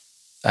 Yeah.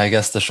 I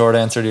guess the short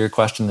answer to your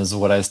question is,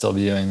 would I still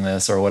be doing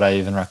this or would I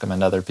even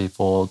recommend other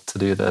people to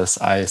do this?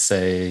 I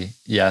say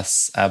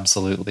yes,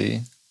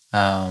 absolutely.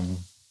 But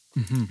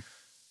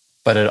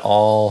it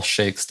all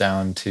shakes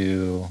down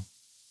to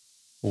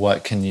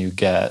what can you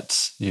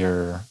get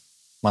your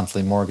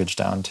monthly mortgage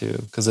down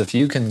to? Because if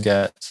you can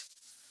get,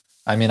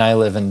 I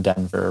live in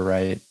Denver,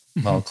 right?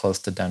 Well, close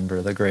to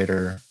Denver, the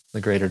greater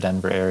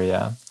Denver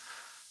area.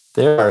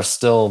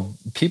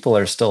 People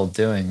are still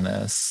doing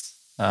this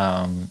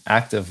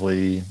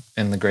actively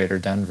in the greater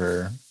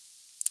Denver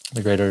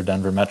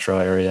metro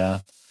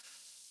area.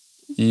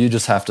 You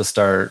just have to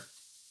start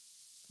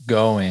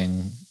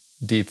going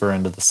deeper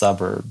into the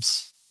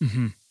suburbs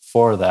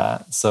for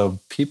that. So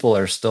people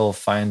are still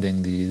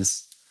finding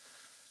these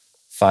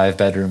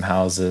 5-bedroom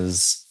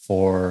houses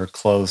for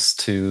close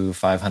to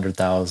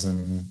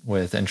 500,000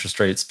 with interest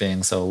rates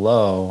being so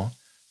low,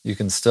 you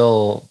can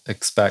still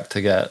expect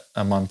to get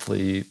a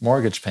monthly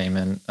mortgage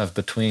payment of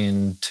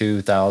between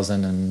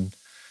 $2,000 and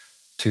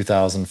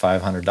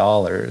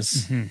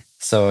 $2,500.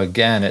 So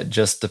again, it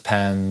just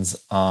depends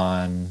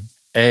on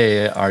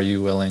are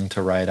you willing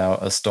to ride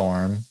out a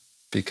storm?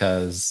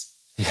 Because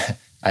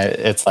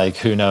it's like,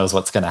 who knows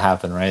what's going to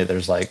happen, right?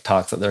 There's like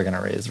talks that they're going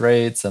to raise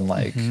rates and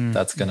like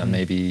that's going to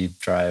maybe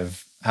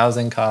drive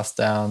housing costs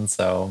down.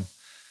 So,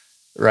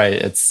 right,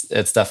 it's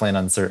definitely an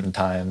uncertain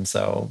time.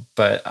 So,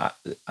 but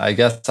I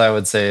guess I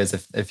would say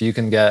is if you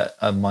can get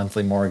a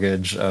monthly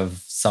mortgage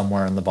of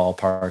somewhere in the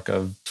ballpark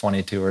of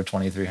 $2,200 or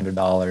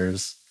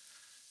 $2,300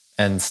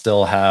 and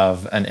still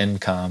have an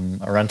income,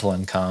 a rental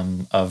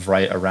income of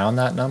right around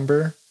that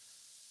number,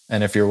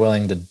 and if you're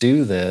willing to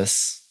do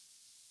this,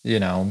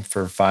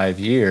 for 5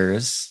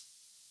 years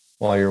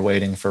while you're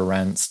waiting for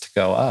rents to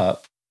go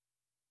up,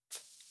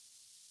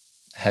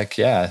 heck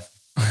yeah.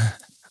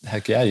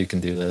 Heck yeah, you can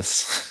do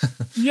this.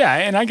 Yeah.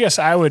 And I guess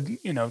I would,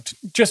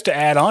 just to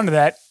add on to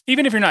that,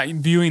 even if you're not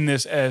viewing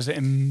this as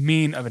a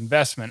mean of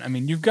investment, I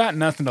mean, you've got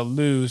nothing to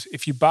lose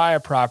if you buy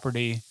a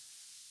property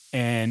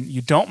and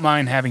you don't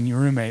mind having your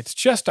roommates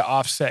just to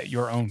offset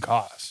your own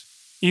costs.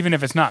 Even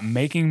if it's not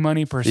making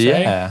money per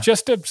se,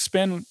 just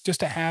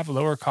to have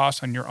lower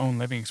costs on your own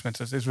living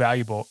expenses is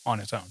valuable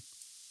on its own.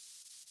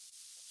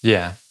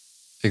 Yeah,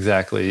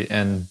 exactly.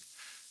 And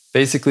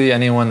basically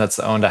anyone that's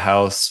owned a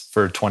house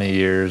for 20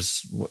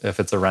 years,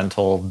 if it's a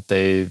rental,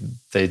 they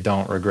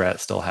don't regret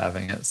still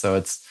having it. So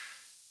it's,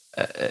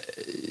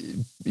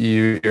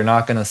 you're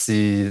not going to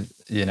see,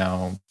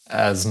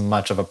 as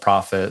much of a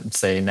profit,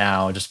 say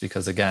now, just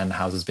because again,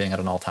 houses being at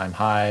an all-time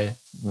high,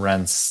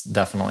 rents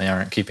definitely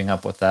aren't keeping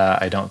up with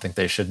that. I don't think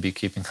they should be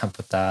keeping up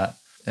with that.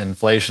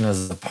 Inflation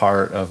is a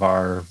part of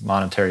our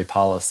monetary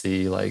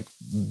policy. Like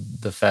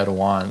the Fed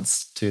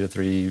wants 2 to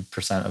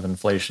 3% of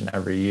inflation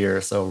every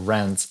year. So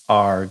rents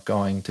are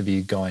going to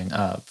be going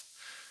up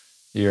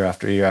year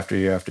after year after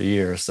year after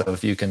year. So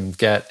if you can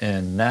get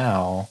in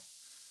now,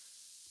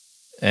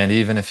 and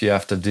even if you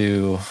have to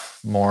do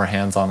more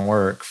hands-on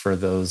work for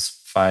those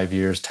 5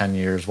 years, 10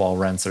 years while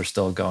rents are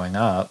still going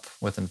up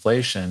with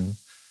inflation,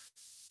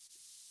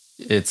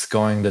 it's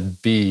going to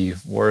be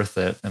worth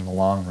it in the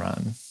long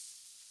run.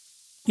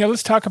 Yeah,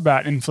 let's talk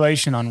about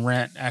inflation on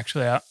rent.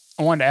 Actually, I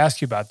wanted to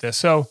ask you about this.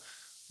 So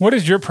what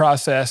is your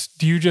process?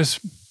 Do you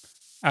just,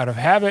 out of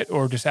habit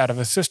or just out of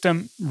a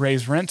system,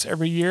 raise rents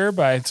every year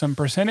by some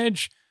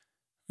percentage?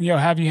 How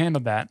have you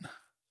handled that?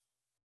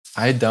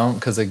 I don't,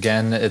 because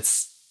again,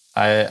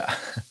 I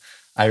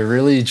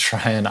really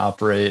try and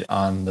operate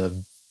on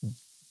the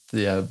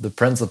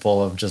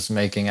principle of just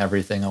making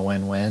everything a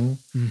win-win.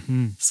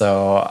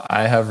 So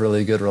I have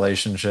really good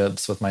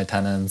relationships with my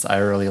tenants. I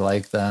really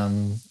like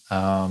them.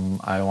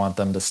 I want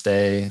them to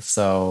stay.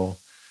 So,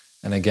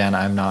 and again,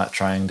 I'm not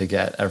trying to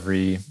get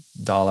every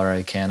dollar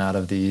I can out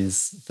of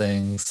these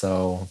things.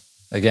 So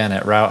again,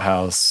 at Route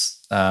House,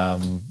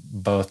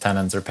 both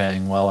tenants are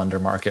paying well under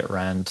market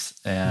rent,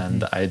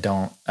 and I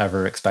don't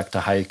ever expect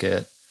to hike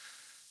it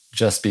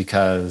just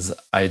because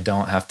I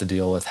don't have to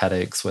deal with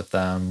headaches with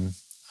them.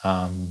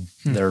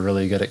 They're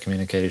really good at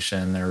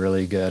communication. They're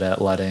really good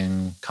at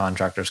letting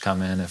contractors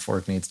come in if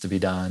work needs to be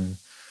done.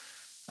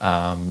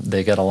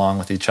 They get along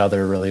with each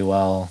other really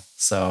well.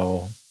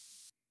 So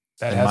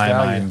that in has my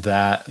value. mind,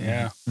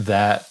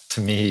 that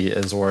to me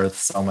is worth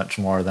so much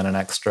more than an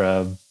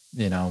extra,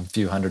 few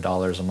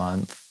 $100s a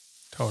month.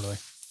 Totally.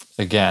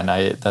 Again,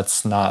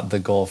 that's not the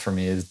goal for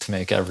me, is to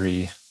make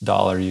every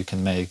dollar you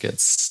can make.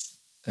 It's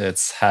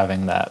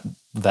having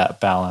that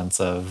balance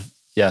of,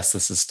 yes,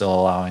 this is still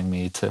allowing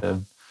me to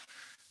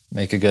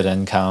make a good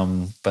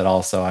income, but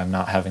also I'm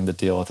not having to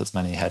deal with as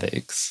many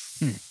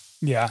headaches.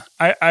 Yeah,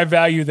 I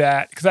value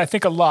that because I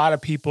think a lot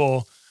of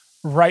people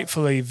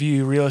rightfully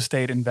view real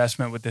estate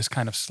investment with this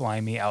kind of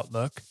slimy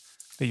outlook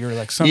that you're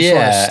like some sort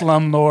of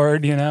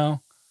slumlord,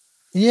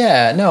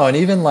 Yeah, no, and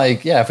even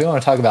if we want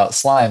to talk about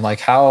slime, like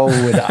how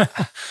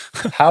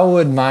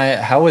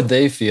would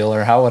they feel,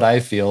 or how would I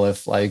feel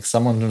if like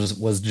someone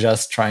was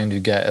just trying to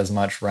get as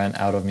much rent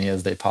out of me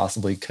as they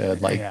possibly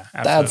could? Like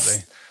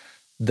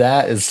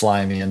that is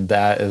slimy, and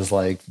that is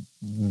like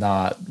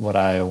not what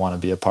I want to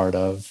be a part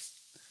of.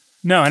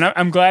 No, and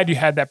I'm glad you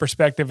had that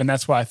perspective, and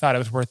that's why I thought it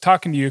was worth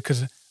talking to you,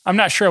 because I'm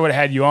not sure I would have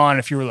had you on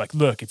if you were like,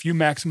 look, if you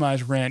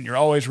maximize rent, you're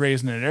always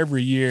raising it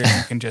every year, and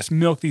you can just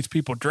milk these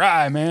people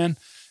dry, man.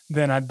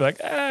 Then I'd be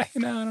like, I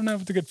don't know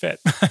if it's a good fit.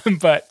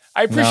 But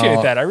I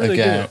appreciate that. I really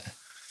do.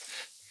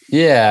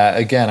 Yeah,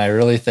 again, I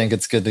really think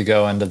it's good to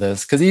go into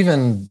this, because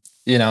even,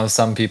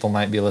 some people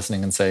might be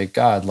listening and say,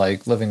 God,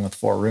 like living with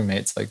 4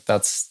 roommates, like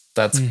that's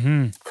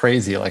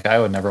crazy. Like I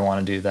would never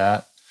want to do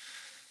that.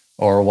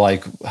 Or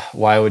like,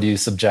 why would you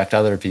subject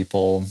other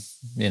people,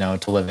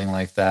 to living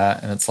like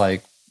that? And it's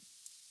like,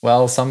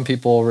 well, some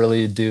people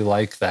really do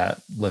like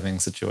that living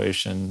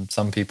situation.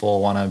 Some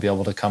people want to be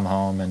able to come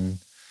home and,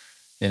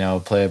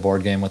 play a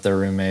board game with their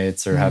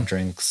roommates or have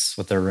drinks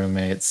with their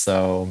roommates.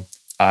 So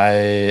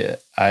I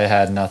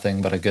had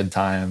nothing but a good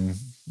time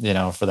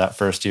for that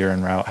first year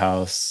in Route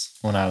House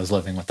when I was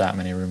living with that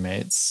many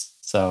roommates.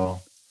 So,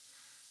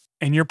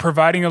 and you're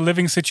providing a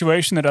living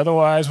situation that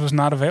otherwise was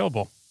not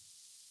available.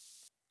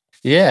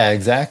 Yeah,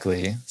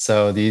 exactly.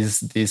 So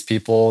these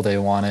people, they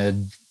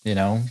wanted,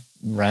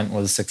 rent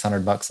was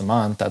 $600 a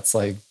month. That's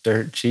like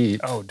dirt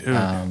cheap. Oh,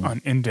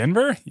 dude, in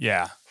Denver,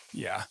 yeah.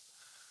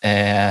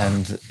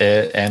 And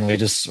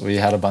we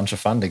had a bunch of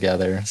fun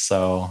together.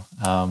 So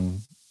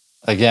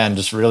again,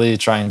 just really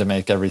trying to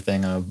make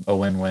everything a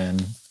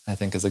win-win, I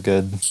think is a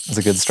good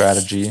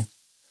strategy.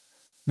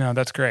 No,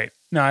 that's great.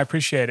 No, I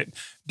appreciate it.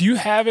 Do you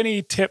have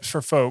any tips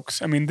for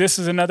folks? I mean, this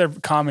is another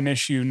common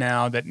issue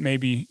now that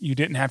maybe you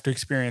didn't have to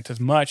experience as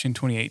much in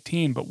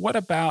 2018, but what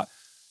about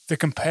the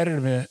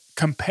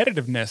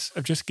competitiveness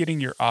of just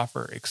getting your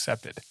offer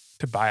accepted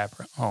to buy a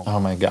home? Oh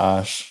my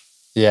gosh.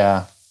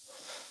 Yeah.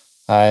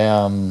 I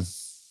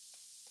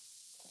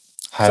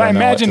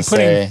imagine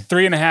putting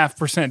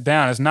 3.5%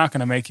 down is not going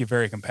to make you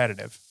very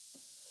competitive.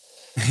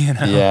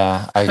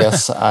 Yeah, I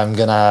guess I'm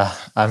gonna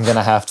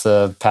have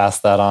to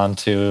pass that on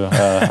to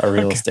a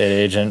real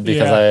estate agent,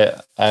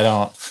 because I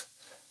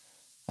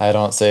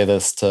don't say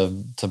this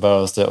to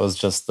boast. It was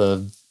just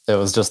the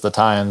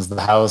times. The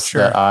house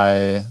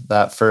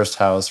that first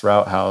house,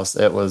 Route House,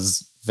 it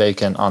was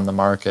vacant on the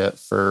market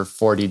for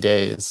 40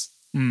 days.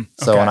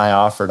 So when I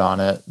offered on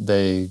it,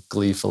 they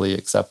gleefully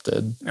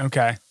accepted.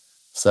 Okay.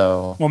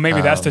 So, well, maybe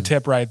that's the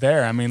tip right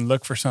there. I mean,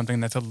 look for something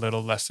that's a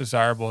little less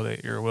desirable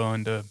that you're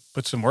willing to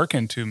put some work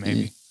into,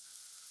 maybe.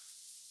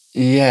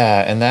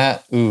 Yeah. And I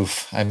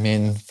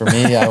mean, for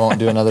me, I won't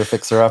do another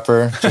fixer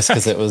upper just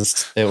because it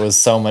was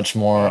so much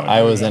more.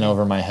 I was in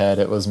over my head.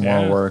 It was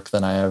more work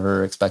than I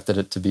ever expected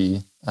it to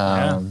be.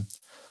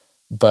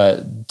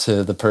 But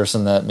to the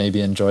person that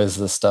maybe enjoys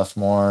this stuff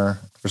more,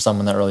 for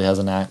someone that really has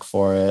a knack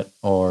for it,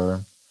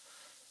 or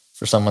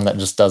for someone that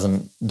just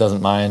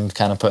doesn't mind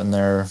kind of putting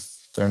their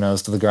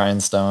nose to the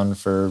grindstone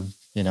for,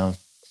 a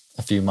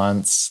few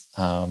months.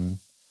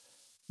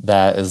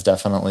 That is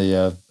definitely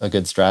a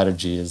good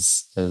strategy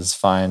is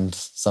find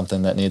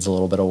something that needs a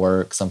little bit of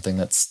work, something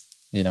that's,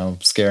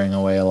 scaring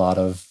away a lot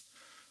of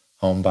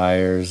home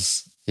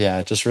buyers.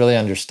 Yeah. Just really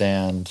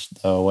understand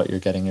though what you're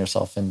getting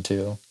yourself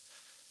into.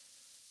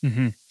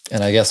 Mm-hmm.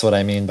 And I guess what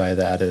I mean by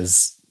that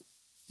is,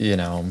 who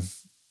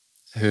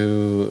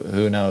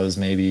knows,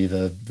 maybe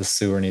the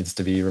sewer needs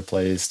to be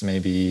replaced.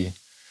 Maybe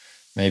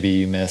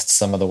you missed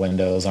some of the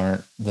windows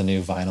aren't the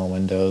new vinyl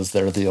windows.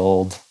 They're the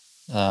old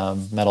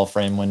metal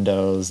frame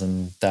windows,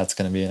 and that's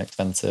going to be an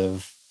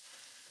expensive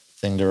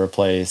thing to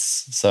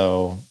replace.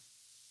 So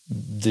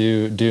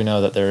do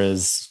know that there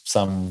is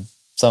some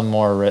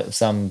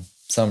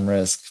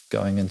risk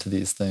going into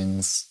these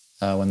things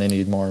when they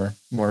need more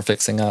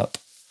fixing up.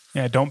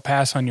 Yeah, don't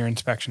pass on your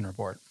inspection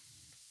report.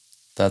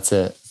 That's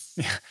it.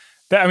 Yeah.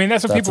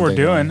 That's what people were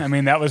doing. One. I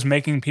mean, that was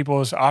making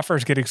people's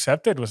offers get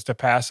accepted, was to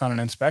pass on an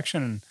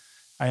inspection.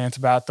 And it's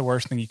about the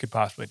worst thing you could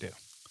possibly do.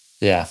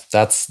 Yeah,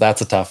 that's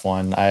a tough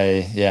one.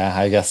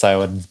 I guess I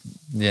would,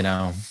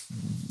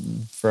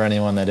 for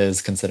anyone that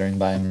is considering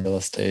buying real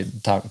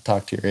estate,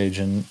 talk to your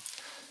agent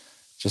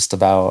just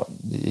about,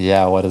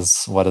 what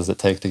does it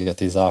take to get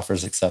these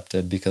offers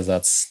accepted? Because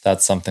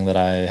that's something that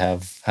I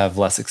have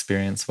less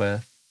experience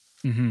with.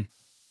 Mm-hmm.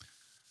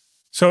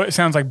 So it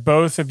sounds like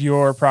both of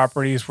your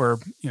properties were,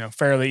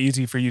 fairly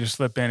easy for you to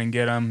slip in and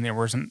get them. There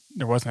wasn't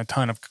a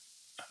ton of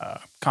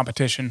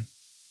competition.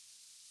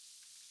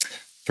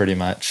 Pretty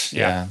much.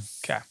 Yeah.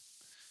 Okay.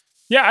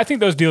 Yeah, I think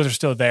those deals are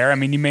still there. I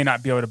mean, you may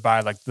not be able to buy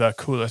like the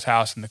coolest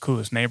house in the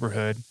coolest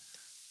neighborhood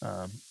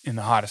in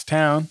the hottest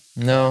town.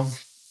 No.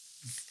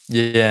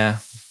 Yeah.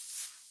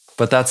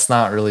 But that's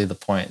not really the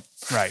point.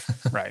 Right.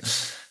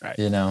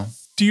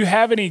 Do you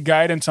have any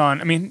guidance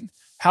on,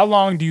 how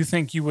long do you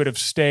think you would have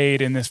stayed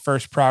in this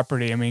first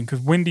property? Because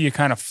when do you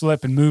kind of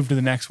flip and move to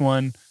the next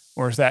one?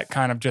 Or is that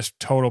kind of just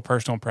total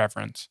personal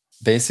preference?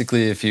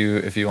 Basically, if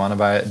you want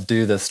to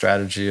do the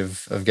strategy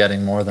of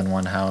getting more than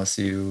one house,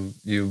 you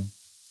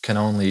can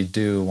only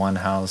do one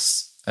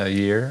house a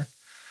year.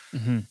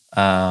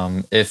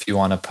 Mm-hmm. If you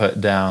want to put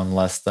down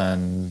less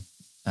than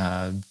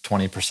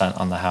 20%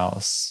 on the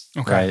house,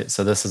 okay. Right?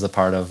 So this is a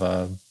part of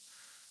a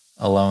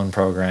loan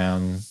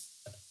program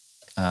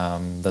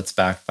that's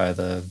backed by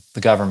the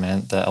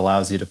government that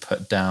allows you to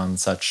put down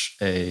such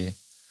a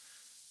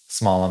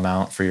small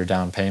amount for your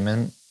down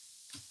payment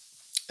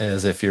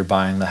as if you're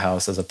buying the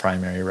house as a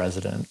primary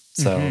resident.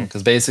 So,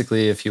 because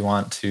basically if you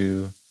want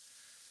to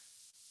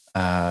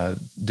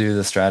do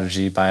the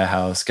strategy, buy a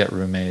house, get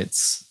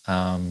roommates,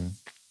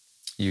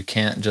 you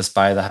can't just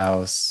buy the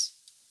house,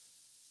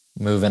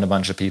 move in a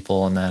bunch of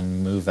people, and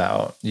then move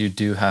out. You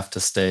do have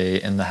to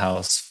stay in the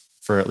house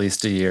for at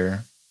least a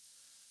year.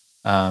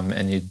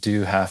 And you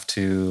do have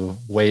to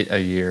wait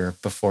a year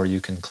before you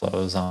can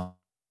close on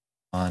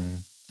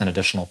an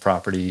additional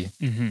property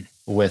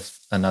with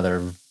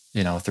another,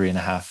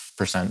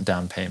 3.5%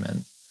 down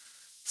payment.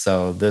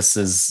 So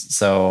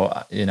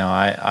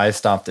I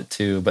stopped at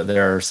 2, but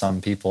there are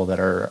some people that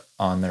are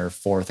on their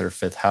 4th or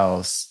 5th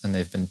house, and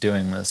they've been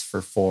doing this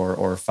for 4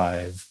 or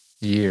 5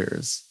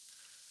 years.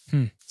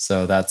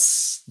 So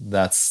that's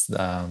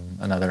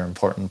another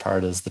important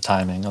part is the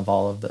timing of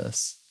all of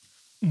this.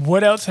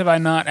 What else have I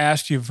not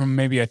asked you from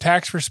maybe a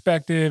tax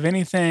perspective?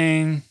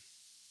 Anything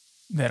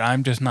that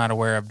I'm just not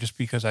aware of just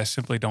because I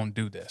simply don't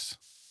do this?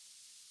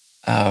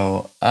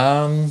 Oh,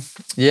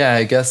 yeah,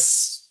 I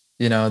guess,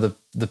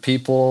 the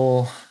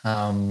people,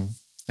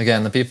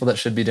 again, the people that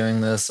should be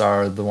doing this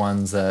are the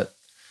ones that,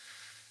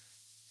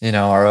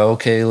 are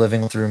okay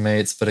living with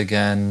roommates. But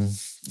again,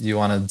 you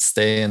want to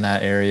stay in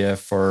that area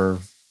for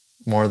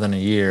more than a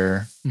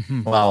year.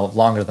 Mm-hmm. Well,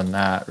 longer than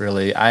that,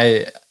 really.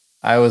 I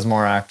was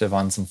more active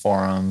on some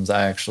forums.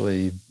 I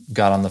actually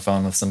got on the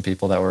phone with some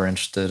people that were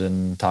interested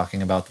in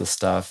talking about this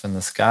stuff. And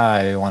this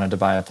guy wanted to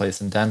buy a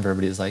place in Denver,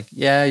 but he was like,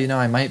 yeah,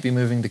 I might be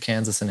moving to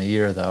Kansas in a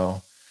year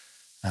though.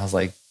 And I was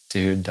like,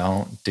 dude,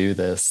 don't do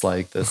this.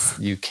 Like this,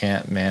 you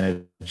can't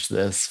manage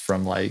this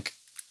from like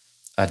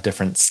a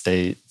different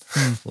state.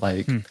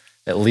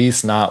 At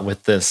least not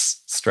with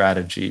this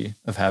strategy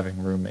of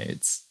having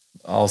roommates.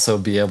 Also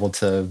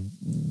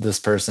this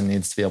person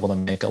needs to be able to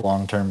make a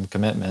long-term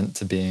commitment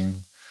to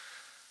being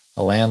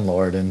a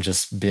landlord and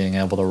just being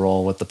able to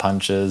roll with the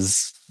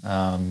punches,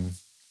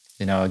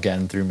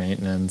 again, through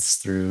maintenance,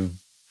 through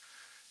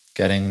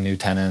getting new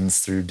tenants,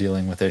 through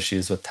dealing with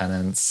issues with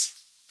tenants.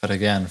 But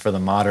again, for the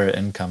moderate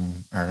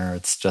income earner,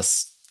 it's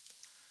just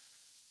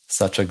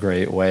such a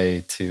great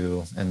way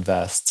to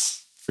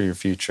invest for your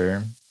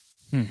future.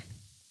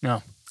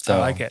 No, so I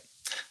like it.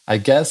 I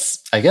guess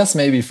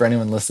maybe for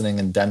anyone listening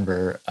in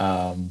Denver,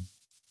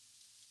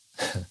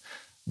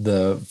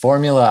 the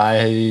formula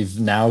I've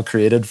now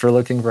created for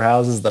looking for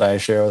houses that I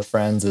share with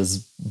friends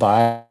is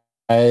don't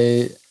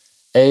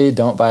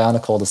buy on a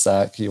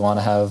cul-de-sac. You want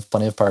to have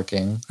plenty of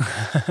parking.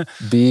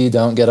 B,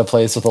 don't get a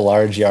place with a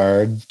large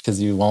yard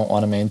because you won't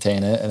want to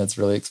maintain it and it's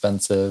really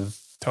expensive.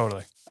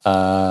 Totally.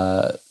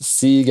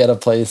 C, get a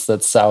place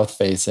that's south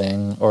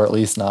facing or at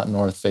least not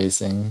north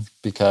facing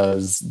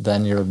because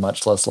then you're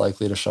much less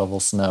likely to shovel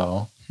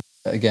snow.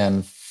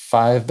 Again,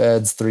 5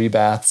 beds, 3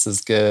 baths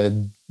is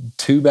good.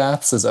 2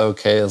 baths is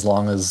okay as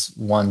long as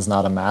one's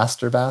not a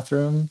master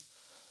bathroom,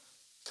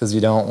 because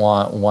you don't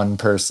want one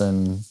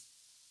person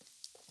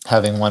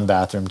having one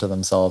bathroom to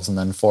themselves and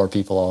then 4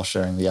 people all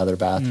sharing the other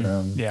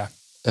bathroom. Yeah.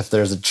 If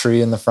there's a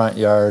tree in the front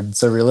yard.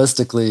 So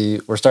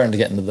realistically, we're starting to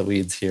get into the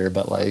weeds here,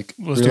 but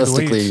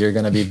realistically, you're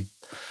going to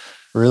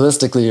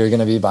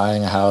be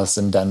buying a house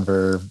in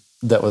Denver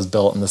that was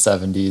built in the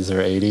 70s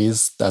or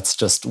 80s. That's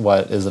just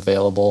what is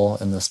available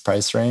in this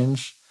price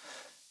range.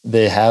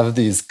 They have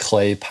these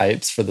clay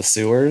pipes for the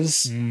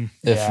sewers.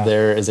 If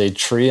there is a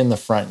tree in the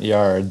front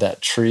yard,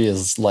 that tree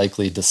has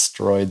likely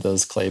destroyed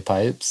those clay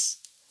pipes.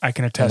 I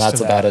can attest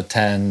to that. About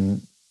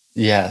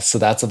so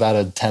that's about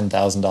a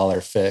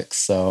 $10,000 fix.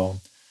 So,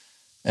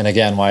 and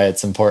again, why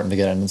it's important to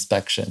get an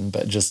inspection,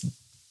 but just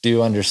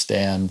do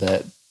understand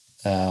that,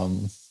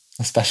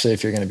 especially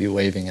if you're going to be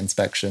waiving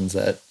inspections,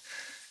 that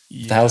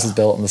the house is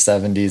built in the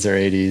 70s or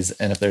 80s,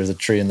 and if there's a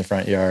tree in the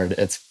front yard,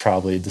 it's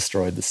probably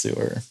destroyed the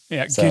sewer.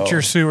 Yeah, so, get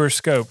your sewer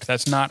scoped.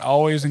 That's not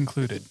always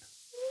included.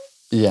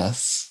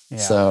 Yes. Yeah.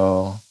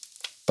 So,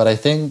 but I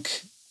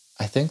think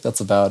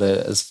that's about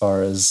it as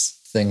far as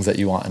things that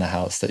you want in a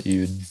house that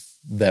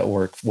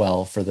work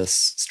well for this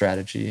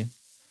strategy.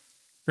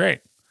 Great.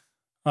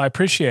 Well, I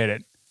appreciate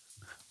it.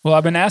 Well,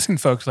 I've been asking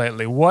folks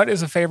lately, what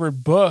is a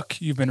favorite book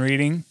you've been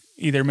reading?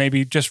 Either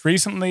maybe just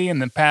recently in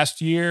the past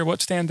year.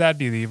 What stands out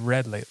to you that you've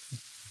read lately?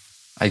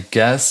 I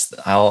guess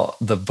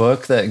the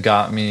book that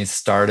got me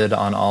started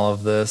on all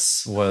of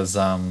this was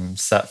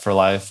Set for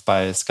Life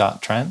by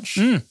Scott Trench.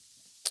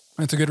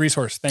 That's a good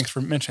resource. Thanks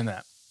for mentioning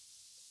that.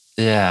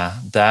 Yeah,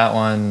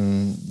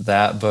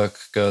 that book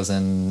goes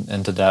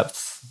into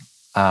depth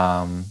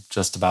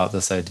just about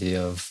this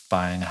idea of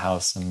buying a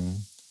house and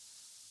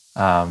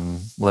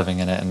living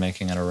in it and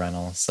making it a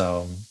rental.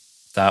 So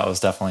that was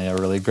definitely a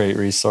really great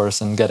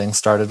resource in getting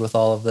started with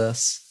all of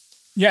this.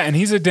 Yeah, and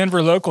he's a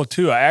Denver local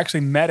too. I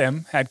actually met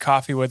him, had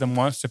coffee with him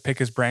once to pick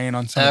his brain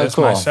on some of this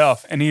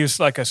myself. And he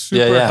was like a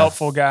super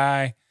helpful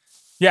guy.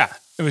 Yeah,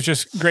 it was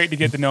just great to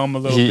get to know him a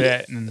little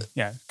bit. And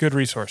yeah, good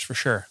resource for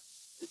sure.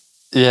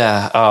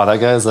 Yeah. Oh,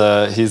 that guy's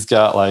he's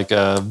got like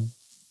a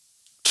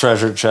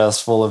treasure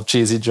chest full of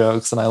cheesy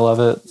jokes and I love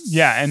it.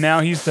 Yeah. And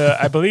now he's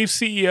I believe,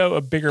 CEO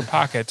of Bigger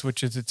Pockets,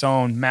 which is its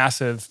own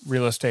massive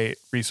real estate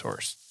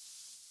resource.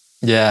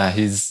 Yeah,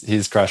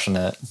 he's crushing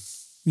it.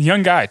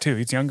 Young guy too.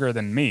 He's younger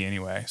than me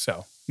anyway.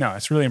 So no,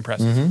 it's really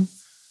impressive. Mm-hmm.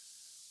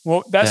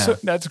 Well,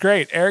 that's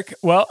great, Eric.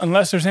 Well,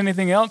 unless there's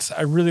anything else,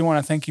 I really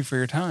want to thank you for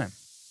your time.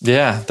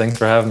 Yeah, thanks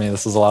for having me.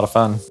 This was a lot of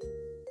fun.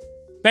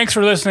 Thanks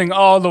for listening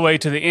all the way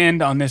to the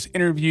end on this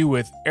interview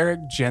with Eric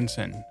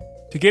Jensen.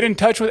 To get in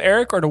touch with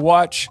Eric or to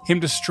watch him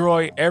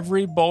destroy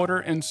every boulder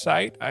in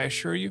sight, I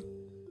assure you,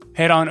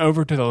 head on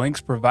over to the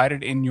links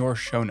provided in your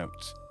show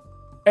notes.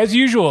 As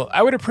usual,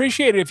 I would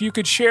appreciate it if you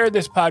could share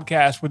this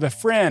podcast with a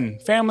friend,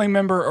 family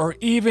member, or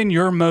even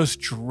your most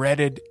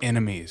dreaded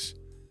enemies.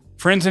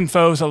 Friends and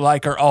foes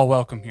alike are all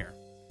welcome here.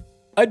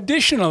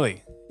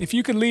 Additionally, if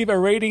you could leave a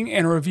rating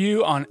and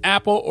review on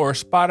Apple or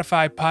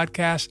Spotify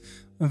podcasts,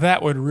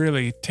 That would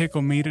really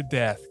tickle me to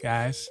death,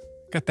 guys.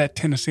 Got that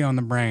Tennessee on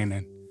the brain,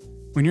 and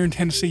when you're in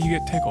Tennessee, you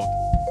get tickled.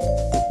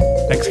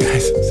 Thanks,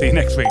 guys. See you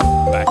next week.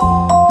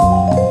 Bye.